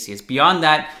Vinicius. Beyond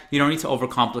that, you don't need to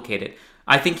overcomplicate it.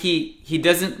 I think he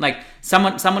doesn't, like,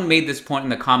 someone made this point in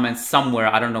the comments somewhere,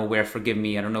 I don't know where, forgive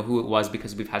me, I don't know who it was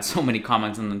because we've had so many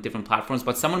comments on the different platforms,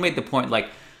 but someone made the point, like,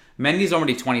 Mendy's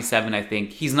already 27, I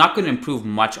think. He's not going to improve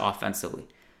much offensively.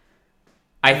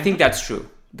 I think that's true.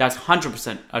 That's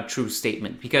 100% a true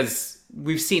statement, because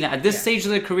we've seen at this stage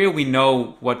of their career, we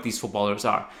know what these footballers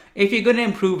are. If you're going to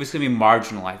improve, it's going to be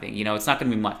marginal, I think. It's not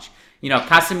going to be much.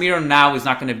 Casemiro now is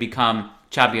not going to become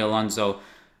Xabi Alonso.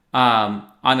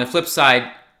 On the flip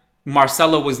side,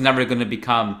 Marcelo was never going to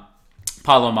become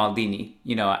Paolo Maldini.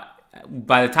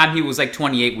 By the time he was like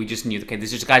 28, we just knew, okay,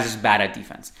 this guy's just bad at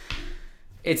defense.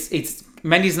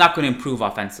 Mendy's not going to improve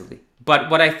offensively. But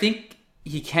what I think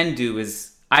he can do is,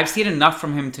 I've seen enough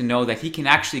from him to know that he can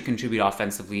actually contribute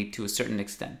offensively to a certain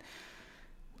extent.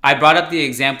 I brought up the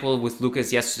example with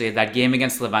Lucas yesterday, that game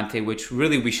against Levante, which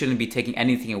really we shouldn't be taking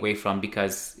anything away from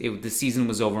because the season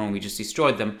was over and we just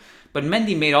destroyed them. But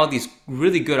Mendy made all these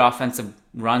really good offensive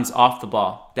runs off the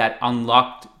ball that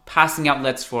unlocked passing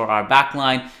outlets for our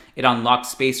backline. It unlocked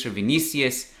space for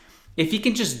Vinicius. If he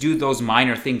can just do those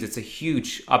minor things, it's a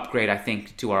huge upgrade, I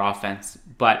think, to our offense.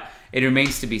 But it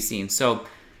remains to be seen. So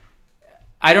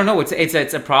I don't know.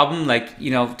 It's a problem, like,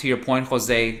 to your point,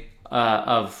 Jose,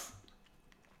 of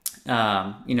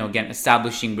again,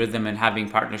 establishing rhythm and having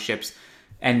partnerships,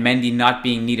 and Mendy not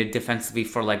being needed defensively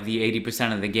for like the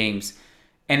 80% of the games.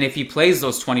 And if he plays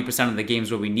those 20% of the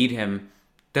games where we need him,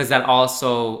 does that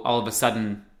also all of a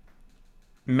sudden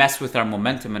mess with our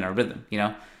momentum and our rhythm, you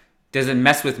know? Does it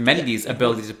mess with Mendy's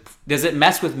ability to? Does it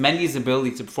mess with Mendy's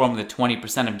ability to perform the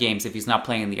 20% of games if he's not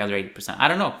playing in the other 80%? I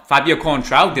don't know. Fabio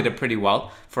Coentrao did it pretty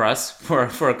well for us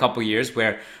for a couple years,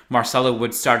 where Marcelo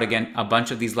would start again a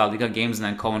bunch of these La Liga games, and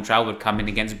then Coentrao would come in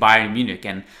against Bayern Munich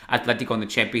and Atletico in the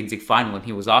Champions League final, and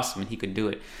he was awesome and he could do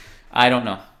it. I don't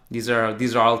know. These are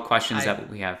all questions that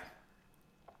we have.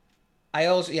 I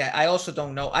also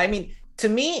don't know. I mean, to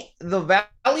me, the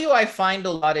value I find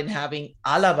a lot in having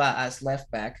Alaba as left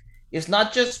back is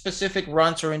not just specific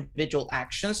runs or individual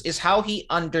actions, is how he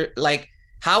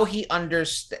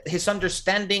his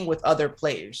understanding with other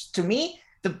players. To me,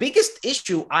 the biggest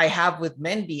issue I have with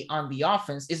Mendy on the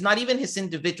offense is not even his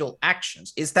individual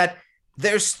actions, is that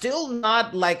there's still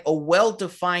not like a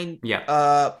well-defined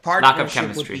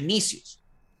partnership with Vinicius.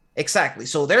 Exactly.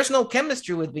 So there's no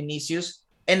chemistry with Vinicius.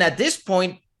 And at this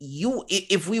point,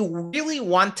 if we really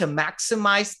want to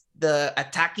maximize the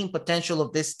attacking potential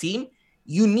of this team,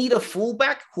 you need a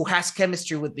fullback who has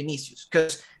chemistry with Vinicius,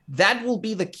 because that will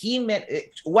be the key.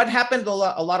 What happened a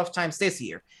lot of times this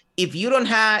year, if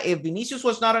Vinicius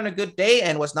was not on a good day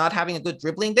and was not having a good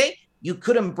dribbling day, you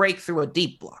couldn't break through a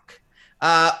deep block.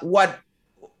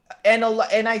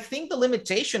 And I think the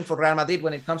limitation for Real Madrid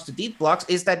when it comes to deep blocks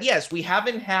is that, yes, we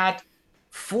haven't had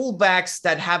fullbacks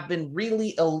that have been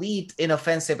really elite in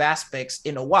offensive aspects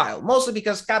in a while, mostly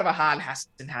because Carvajal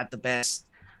hasn't had the best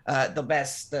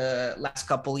last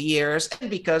couple of years, and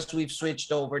because we've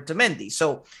switched over to Mendy.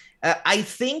 So I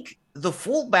think the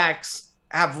fullbacks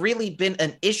have really been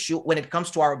an issue when it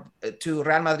comes to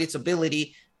Real Madrid's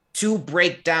ability to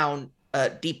break down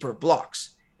deeper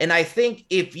blocks. And I think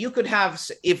if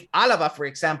Alaba, for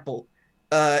example,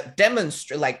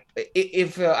 demonstrate, like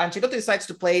if Ancelotti decides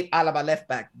to play Alaba left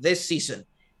back this season,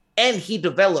 and he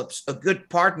develops a good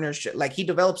partnership, like he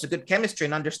develops a good chemistry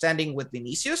and understanding with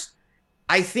Vinicius,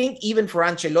 I think even for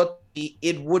Ancelotti,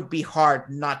 it would be hard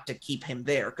not to keep him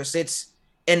there, because it's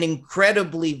an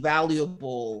incredibly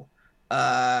valuable.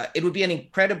 It would be an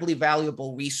incredibly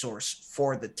valuable resource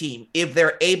for the team if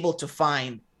they're able to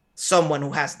find someone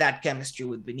who has that chemistry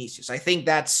with Vinicius. I think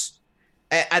that's,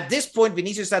 at this point,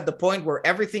 Vinicius is at the point where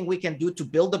everything we can do to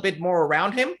build a bit more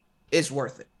around him is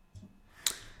worth it.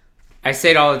 I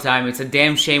say it all the time. It's a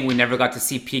damn shame we never got to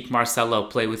see peak Marcelo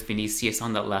play with Vinicius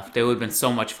on that left. It would have been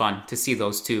so much fun to see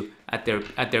those two at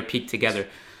their peak together.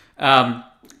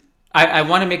 I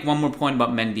want to make one more point about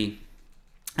Mendy,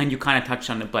 and you kind of touched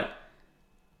on it, but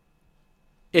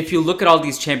if you look at all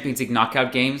these Champions League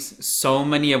knockout games, so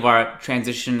many of our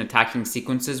transition attacking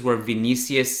sequences were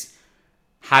Vinicius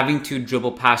having to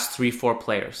dribble past 3-4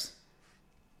 players.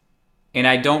 And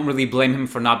I don't really blame him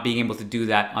for not being able to do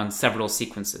that on several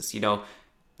sequences. You know,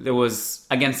 there was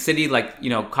against City, like, you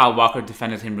know, Kyle Walker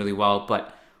defended him really well,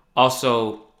 but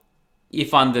also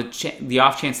if on the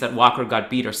off chance that Walker got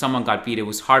beat or someone got beat, it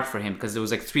was hard for him because there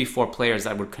was like 3-4 players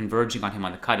that were converging on him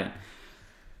on the cut-in.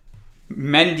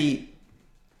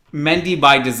 Mendy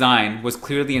by design was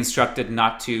clearly instructed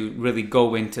not to really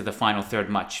go into the final third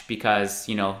much because,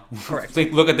 you know,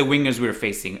 look at the wingers we were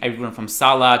facing. Everyone from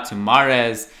Salah to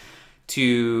Mahrez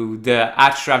to the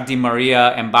Achraf Di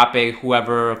Maria, Mbappe,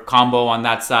 whoever combo on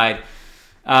that side.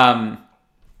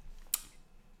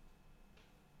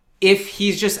 If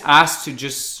he's just asked to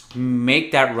just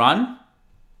make that run,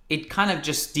 it kind of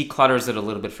just declutters it a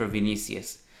little bit for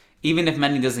Vinicius, even if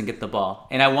Mendy doesn't get the ball.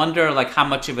 And I wonder like how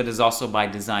much of it is also by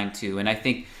design too. And I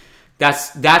think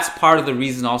that's part of the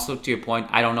reason also, to your point,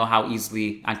 I don't know how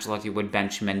easily Ancelotti would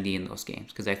bench Mendy in those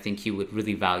games, because I think he would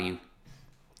really value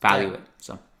it.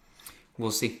 So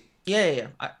we'll see. Yeah.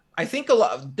 I think a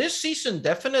lot this season,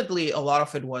 definitely a lot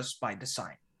of it was by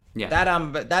design. Yeah.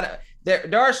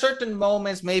 There are certain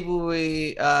moments, maybe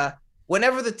we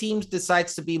whenever the team decided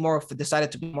to be more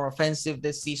offensive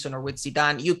this season, or with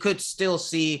Zidane, you could still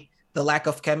see the lack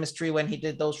of chemistry when he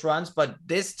did those runs. But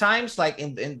this times, like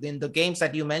in the games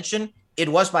that you mentioned, it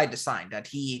was by design that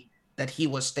he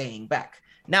was staying back.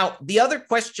 Now, the other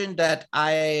question that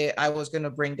I was going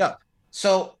to bring up.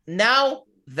 So now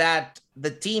that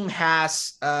the team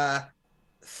has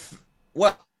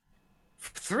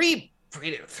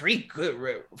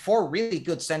four really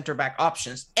good center back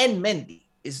options and Mendy,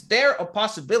 is there a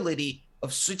possibility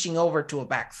of switching over to a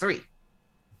back three?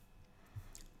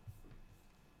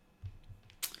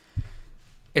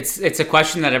 It's a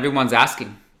question that everyone's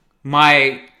asking.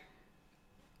 I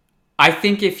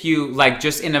think if you, like,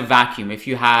 just in a vacuum, if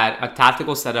you had a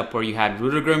tactical setup where you had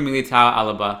Rudiger, Militao,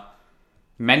 Alaba,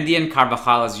 Mendy and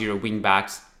Carvajal as your wing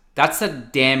backs, that's a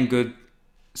damn good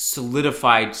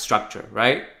solidified structure,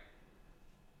 right?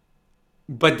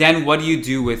 But then what do you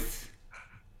do with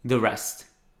the rest?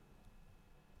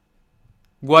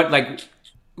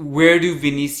 where do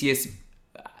Vinicius?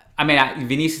 I mean,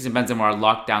 Vinicius and Benzema are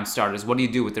lockdown starters. What do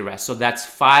you do with the rest? So that's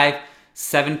 5,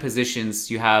 7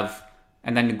 positions you have,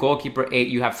 and then the goalkeeper 8.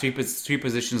 You have three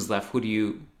positions left. Who do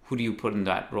you put in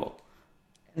that role?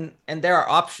 And there are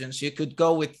options. You could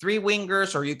go with 3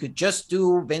 wingers, or you could just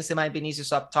do Benzema and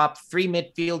Vinicius up top, 3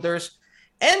 midfielders.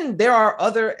 And there are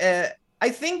other. I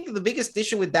think the biggest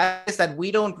issue with that is that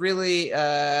we don't really.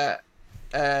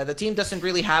 The team doesn't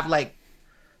really have like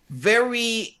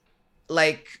very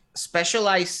like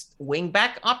specialized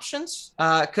wingback options.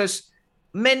 Because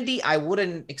Mendy, I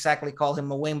wouldn't exactly call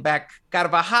him a wingback.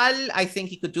 Carvajal, I think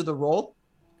he could do the role.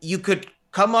 You could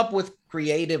come up with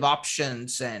creative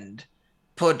options and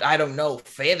put, I don't know,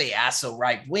 Fede as a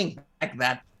right wing back.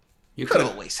 That could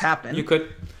always happen. You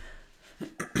could.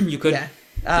 Yeah.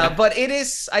 But it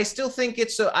is, I still think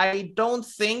I don't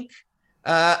think,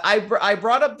 I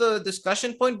brought up the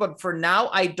discussion point, but for now,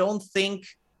 I don't think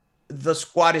the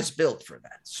squad is built for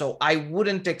that. So I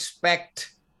wouldn't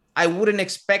expect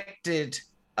it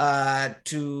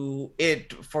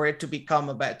for it to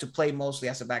become to play mostly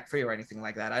as a back three or anything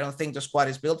like that. I don't think the squad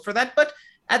is built for that, but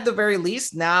at the very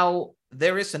least, now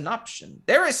there is an option.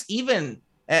 There is even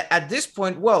at this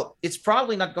point, well, it's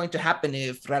probably not going to happen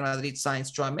if Real Madrid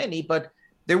signs Tchouaméni, but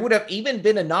there would have even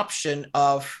been an option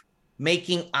of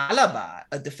making Alaba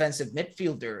a defensive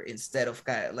midfielder instead of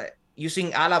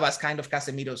using Alaba as kind of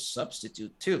Casemiro's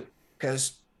substitute too,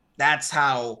 because that's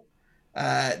how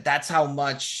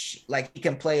much like he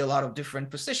can play a lot of different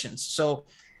positions. So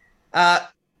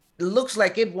looks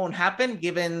like it won't happen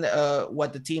given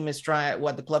what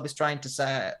the club is trying to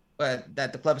say,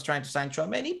 that the club is trying to sign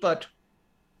Tchouaméni, but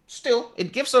still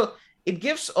it gives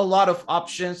a lot of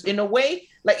options in a way.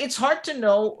 Like, it's hard to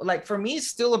know, like for me, it's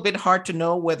still a bit hard to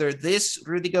know whether this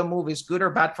Rudiger move is good or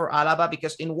bad for Alaba,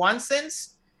 because in one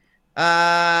sense,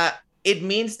 it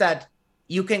means that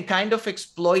you can kind of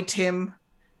exploit him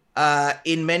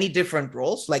in many different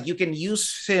roles. Like, you can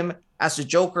use him as a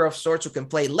joker of sorts who can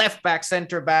play left back,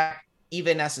 center back,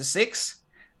 even as a 6.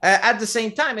 At the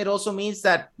same time, it also means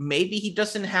that maybe he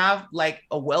doesn't have like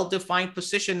a well-defined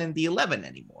position in the 11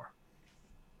 anymore.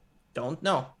 Don't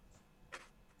know.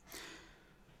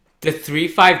 The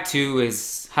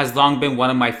 3-5-2 has long been one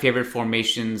of my favorite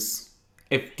formations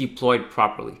if deployed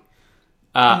properly.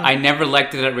 I never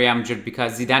liked it at Real Madrid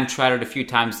because Zidane tried it a few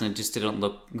times and it just didn't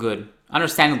look good.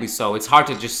 Understandably so. It's hard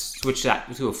to just switch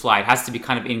that to a fly. It has to be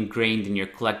kind of ingrained in your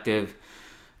collective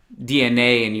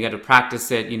DNA, and you got to practice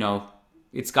it. You know,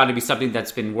 it's got to be something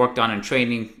that's been worked on in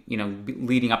training, you know,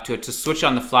 leading up to it. To switch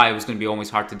on the fly, it was going to be always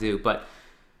hard to do. But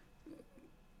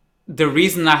the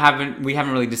reason we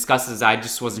haven't really discussed is I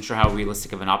just wasn't sure how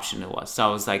realistic of an option it was. So I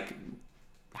was like,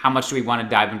 how much do we want to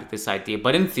dive into this idea?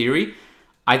 But in theory,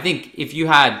 I think if you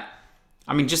had,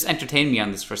 just entertain me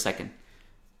on this for a second.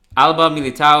 Alba,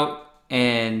 Militao,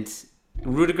 and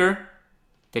Rudiger.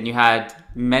 Then you had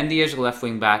Mendy as your left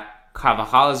wing back,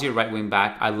 Carvajal as your right wing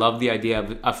back. I love the idea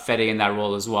of Fede in that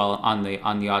role as well on the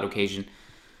odd occasion.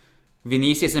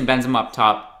 Vinicius and Benzema up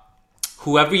top.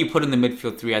 Whoever you put in the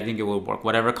midfield 3, I think it will work.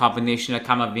 Whatever combination of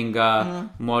Camavinga,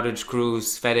 Modric,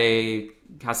 Cruz, Fede,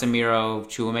 Casemiro,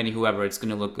 Tchouaméni, whoever, it's going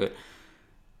to look good.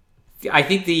 I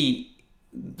think the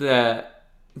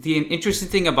interesting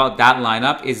thing about that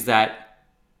lineup is that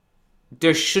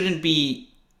there shouldn't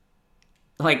be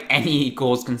like any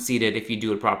goals conceded if you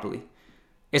do it properly,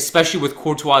 especially with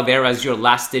Courtois there as your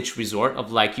last-ditch resort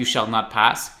of like, you shall not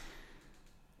pass.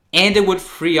 And it would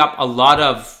free up a lot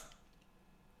of,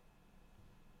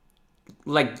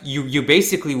 like, you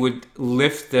basically would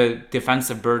lift the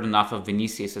defensive burden off of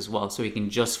Vinicius as well, so he can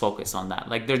just focus on that.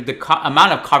 Like, the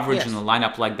amount of coverage in the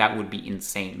lineup like that would be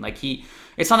insane. Like,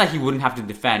 it's not that he wouldn't have to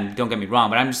defend, don't get me wrong,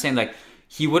 but I'm just saying, like,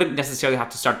 he wouldn't necessarily have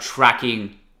to start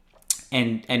tracking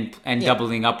and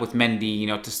doubling up with Mendy, you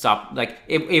know, to stop. Like,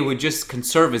 it would just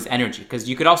conserve his energy, because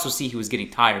you could also see he was getting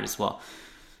tired as well.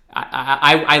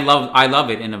 I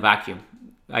love it in a vacuum.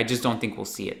 I just don't think we'll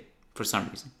see it for some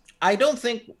reason. I don't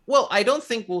think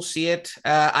we'll see it.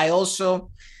 I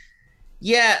also,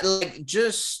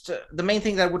 just the main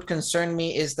thing that would concern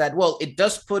me is that, well, it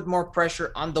does put more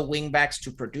pressure on the wingbacks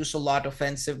to produce a lot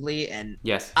offensively. And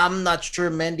yes, I'm not sure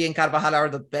Mendy and Carvajal are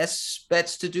the best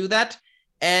bets to do that.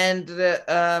 And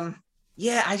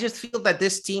I just feel that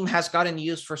this team has gotten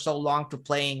used for so long to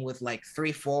playing with like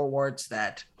 3 forwards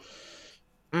that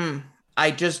I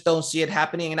just don't see it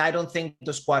happening, and I don't think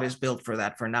the squad is built for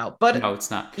that for now. But no, it's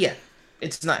not. Yeah,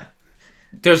 it's not.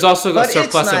 There's also a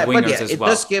surplus of wingers as well.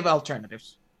 It does give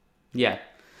alternatives. Yeah.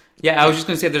 I was just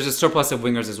going to say there's a surplus of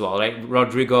wingers as well, right?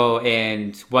 Rodrigo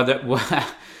and let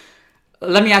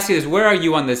me ask you this: where are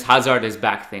you on this Hazard is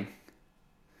back thing?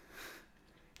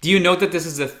 Do you know that this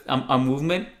is a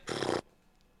movement?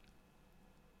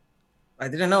 I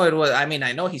didn't know it was. I mean,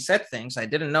 I know he said things. I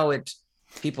didn't know it.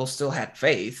 People still had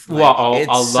faith. Well, Like it's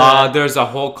Allah, there's a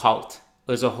whole cult.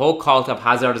 There's a whole cult of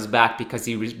Hazard is back because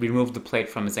he removed the plate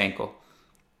from his ankle.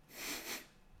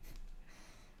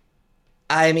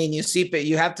 I mean,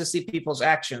 you have to see people's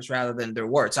actions rather than their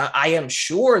words. I am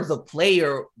sure the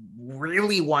player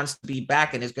really wants to be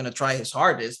back and is going to try his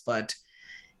hardest, but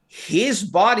his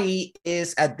body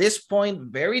is at this point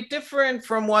very different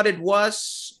from what it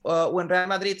was when Real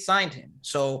Madrid signed him.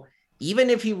 So even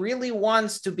if he really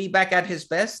wants to be back at his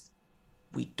best,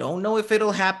 we don't know if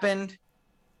it'll happen.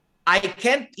 I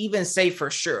can't even say for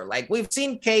sure. Like, we've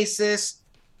seen cases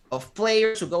of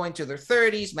players who go into their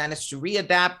 30s, manage to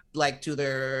readapt like to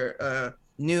their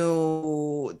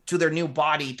new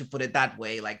body, to put it that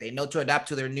way. Like, they know to adapt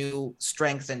to their new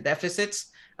strengths and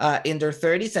deficits in their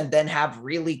 30s, and then have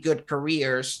really good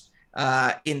careers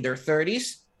in their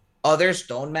 30s. Others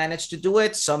don't manage to do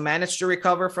it. Some manage to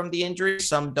recover from the injury,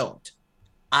 some don't.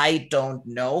 I don't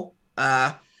know.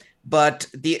 But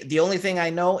the only thing I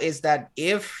know is that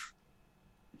if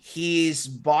his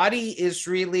body is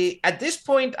really, at this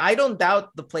point, I don't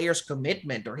doubt the player's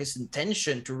commitment or his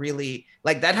intention to really,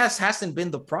 like, that hasn't been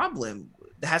the problem.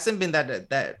 It hasn't been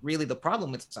that really the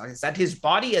problem with Salah, is that his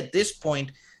body at this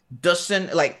point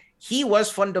doesn't, like, he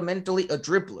was fundamentally a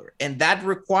dribbler, and that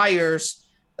requires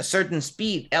a certain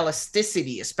speed,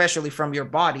 elasticity, especially from your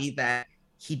body, that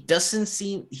he didn't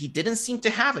seem to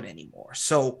have it anymore.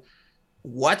 So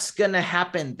what's going to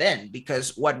happen then?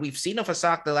 Because what we've seen of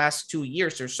Asak the last 2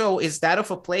 years or so is that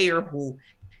of a player who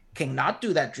cannot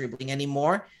do that dribbling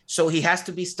anymore. So he has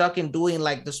to be stuck in doing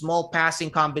like the small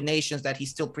passing combinations that he's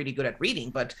still pretty good at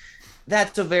reading, but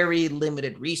that's a very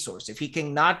limited resource. If he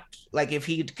cannot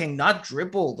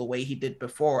dribble the way he did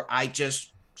before, I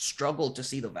just struggle to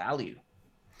see the value.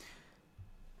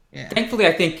 Yeah. Thankfully,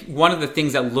 I think one of the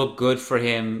things that looked good for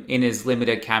him in his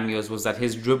limited cameos was that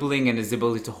his dribbling and his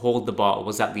ability to hold the ball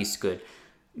was at least good.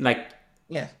 Like,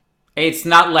 yeah, it's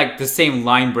not like the same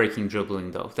line-breaking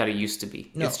dribbling, though, that it used to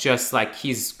be. No. It's just like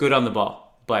he's good on the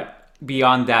ball. But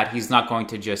beyond that, he's not going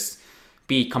to just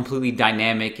be completely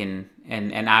dynamic and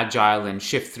agile and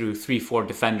shift through 3-4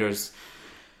 defenders.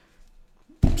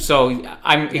 So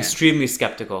I'm extremely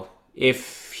skeptical.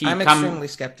 I'm extremely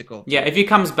skeptical. Yeah, if he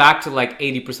comes back to like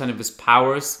 80% of his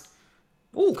powers,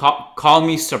 call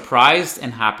me surprised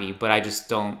and happy, but I just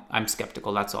don't. I'm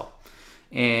skeptical. That's all.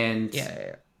 And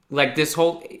like this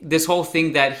whole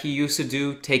thing that he used to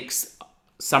do, takes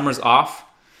summers off.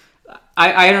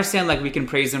 I understand, like, we can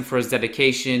praise him for his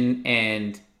dedication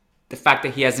and the fact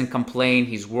that he hasn't complained.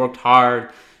 He's worked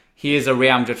hard. He is a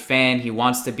Real Madrid fan. He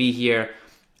wants to be here.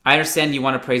 I understand you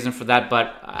want to praise him for that,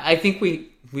 but I think we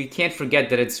can't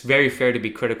forget that it's very fair to be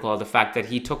critical of the fact that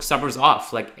he took summers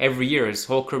off like every year his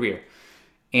whole career.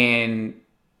 And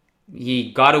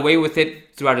he got away with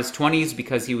it throughout his 20s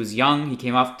because he was young. He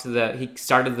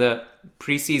started the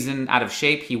preseason out of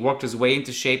shape. He worked his way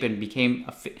into shape and became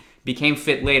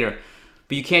fit later.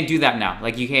 But you can't do that now.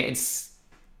 Like, you can't.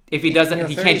 If he does that,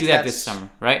 he can't do that this summer,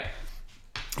 right?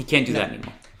 He can't do that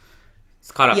anymore.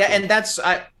 It's caught up. Yeah, and that's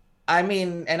I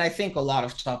mean, and I think a lot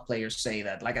of top players say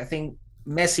that. Like, I think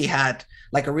Messi had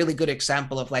like a really good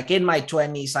example of, like, in my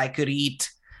 20s, I could eat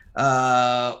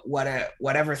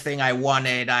whatever thing I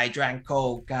wanted. I drank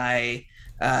Coke. I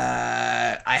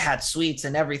had sweets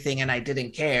and everything, and I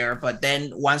didn't care. But then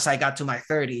once I got to my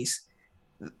 30s,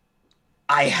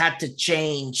 I had to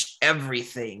change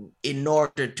everything in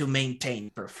order to maintain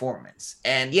performance.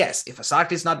 And yes, if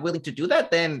Asakti is not willing to do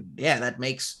that, then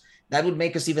that would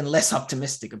make us even less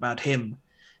optimistic about him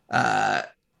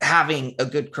having a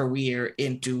good career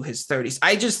into his 30s.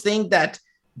 I just think that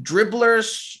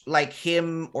dribblers like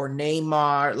him or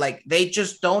Neymar, like, they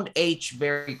just don't age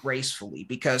very gracefully,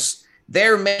 because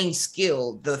their main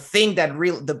skill,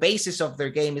 the basis of their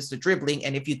game, is the dribbling.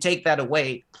 And if you take that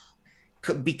away,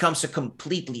 becomes a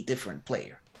completely different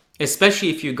player.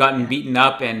 Especially if you've gotten beaten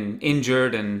up and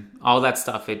injured and all that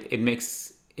stuff, it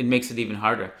makes it even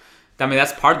harder. I mean,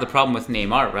 that's part of the problem with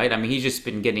Neymar, right? I mean, he's just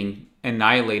been getting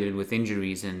annihilated with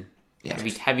injuries and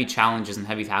heavy challenges and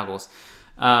heavy tackles.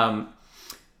 Hazard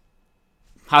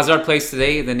plays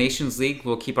today in the Nations League.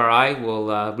 We'll keep our eye.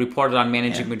 We'll report it on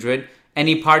Managing Madrid.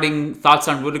 Any parting thoughts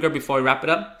on Rudiger before we wrap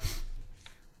it up?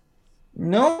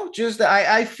 No, just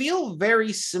I feel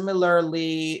very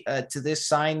similarly to this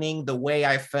signing, the way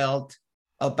I felt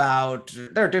about,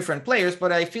 they're different players,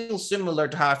 but I feel similar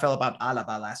to how I felt about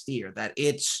Alaba last year, that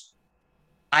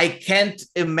I can't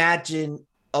imagine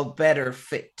a better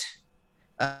fit.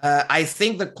 I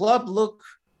think the club look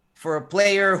for a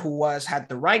player who had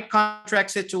the right contract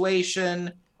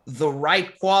situation, the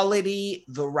right quality,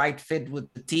 the right fit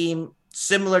with the team,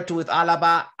 similar to with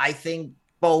Alaba. I think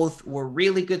both were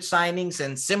really good signings,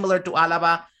 and similar to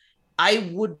Alaba,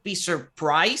 I would be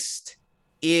surprised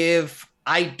if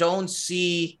I don't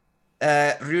see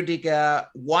Rudiger,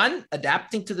 one,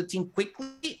 adapting to the team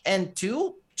quickly, and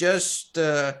two, just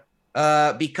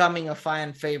becoming a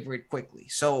fan favorite quickly.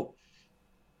 So,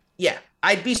 yeah,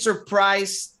 I'd be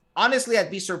surprised. Honestly, I'd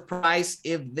be surprised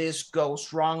if this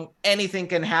goes wrong. Anything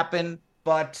can happen,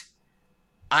 but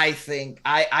I think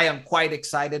I am quite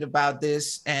excited about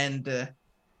this, and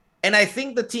I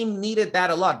think the team needed that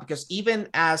a lot, because even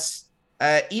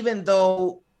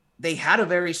though they had a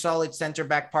very solid center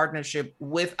back partnership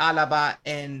with Alaba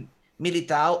and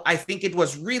Militao, I think it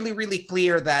was really, really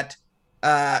clear that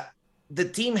the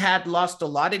team had lost a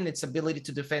lot in its ability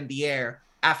to defend the air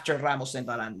after Ramos and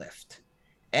Varane left.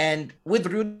 And with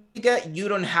Rudiger, you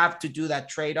don't have to do that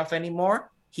trade-off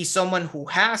anymore. He's someone who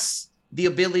has the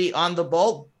ability on the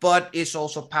ball, but is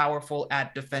also powerful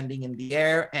at defending in the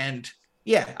air. And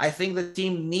yeah, I think the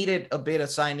team needed a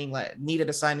signing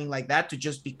like that to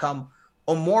just become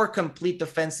a more complete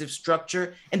defensive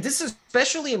structure. And this is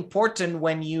especially important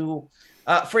when you,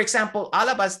 for example,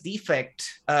 Alaba's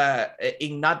defect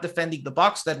in not defending the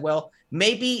box that well,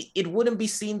 maybe it wouldn't be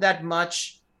seen that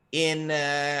much in,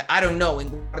 in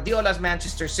Guardiola's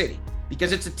Manchester City,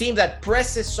 because it's a team that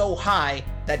presses so high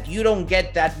that you don't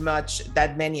get that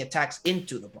many attacks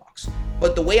into the box.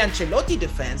 But the way Ancelotti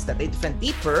defends, that they defend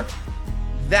deeper,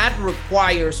 that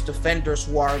requires defenders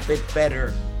who are a bit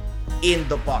better in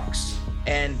the box.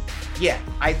 And yeah,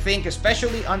 I think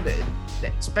especially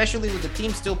with the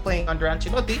team still playing under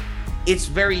Ancelotti, it's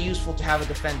very useful to have a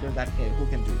defender who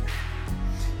can do that.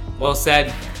 Well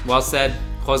said.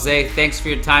 Jose, thanks for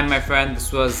your time, my friend.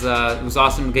 This was it was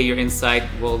awesome to get your insight.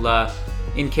 We'll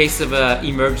in case of an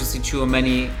emergency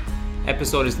Tchouaméni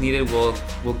episode is needed, we'll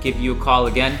give you a call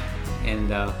again, and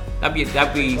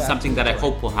that'd be something that I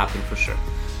hope will happen for sure.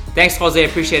 Thanks, Jose. I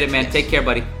appreciate it, man. Yes. Take care,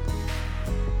 buddy.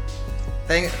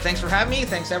 Thanks for having me.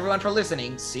 Thanks everyone for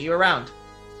listening. See you around.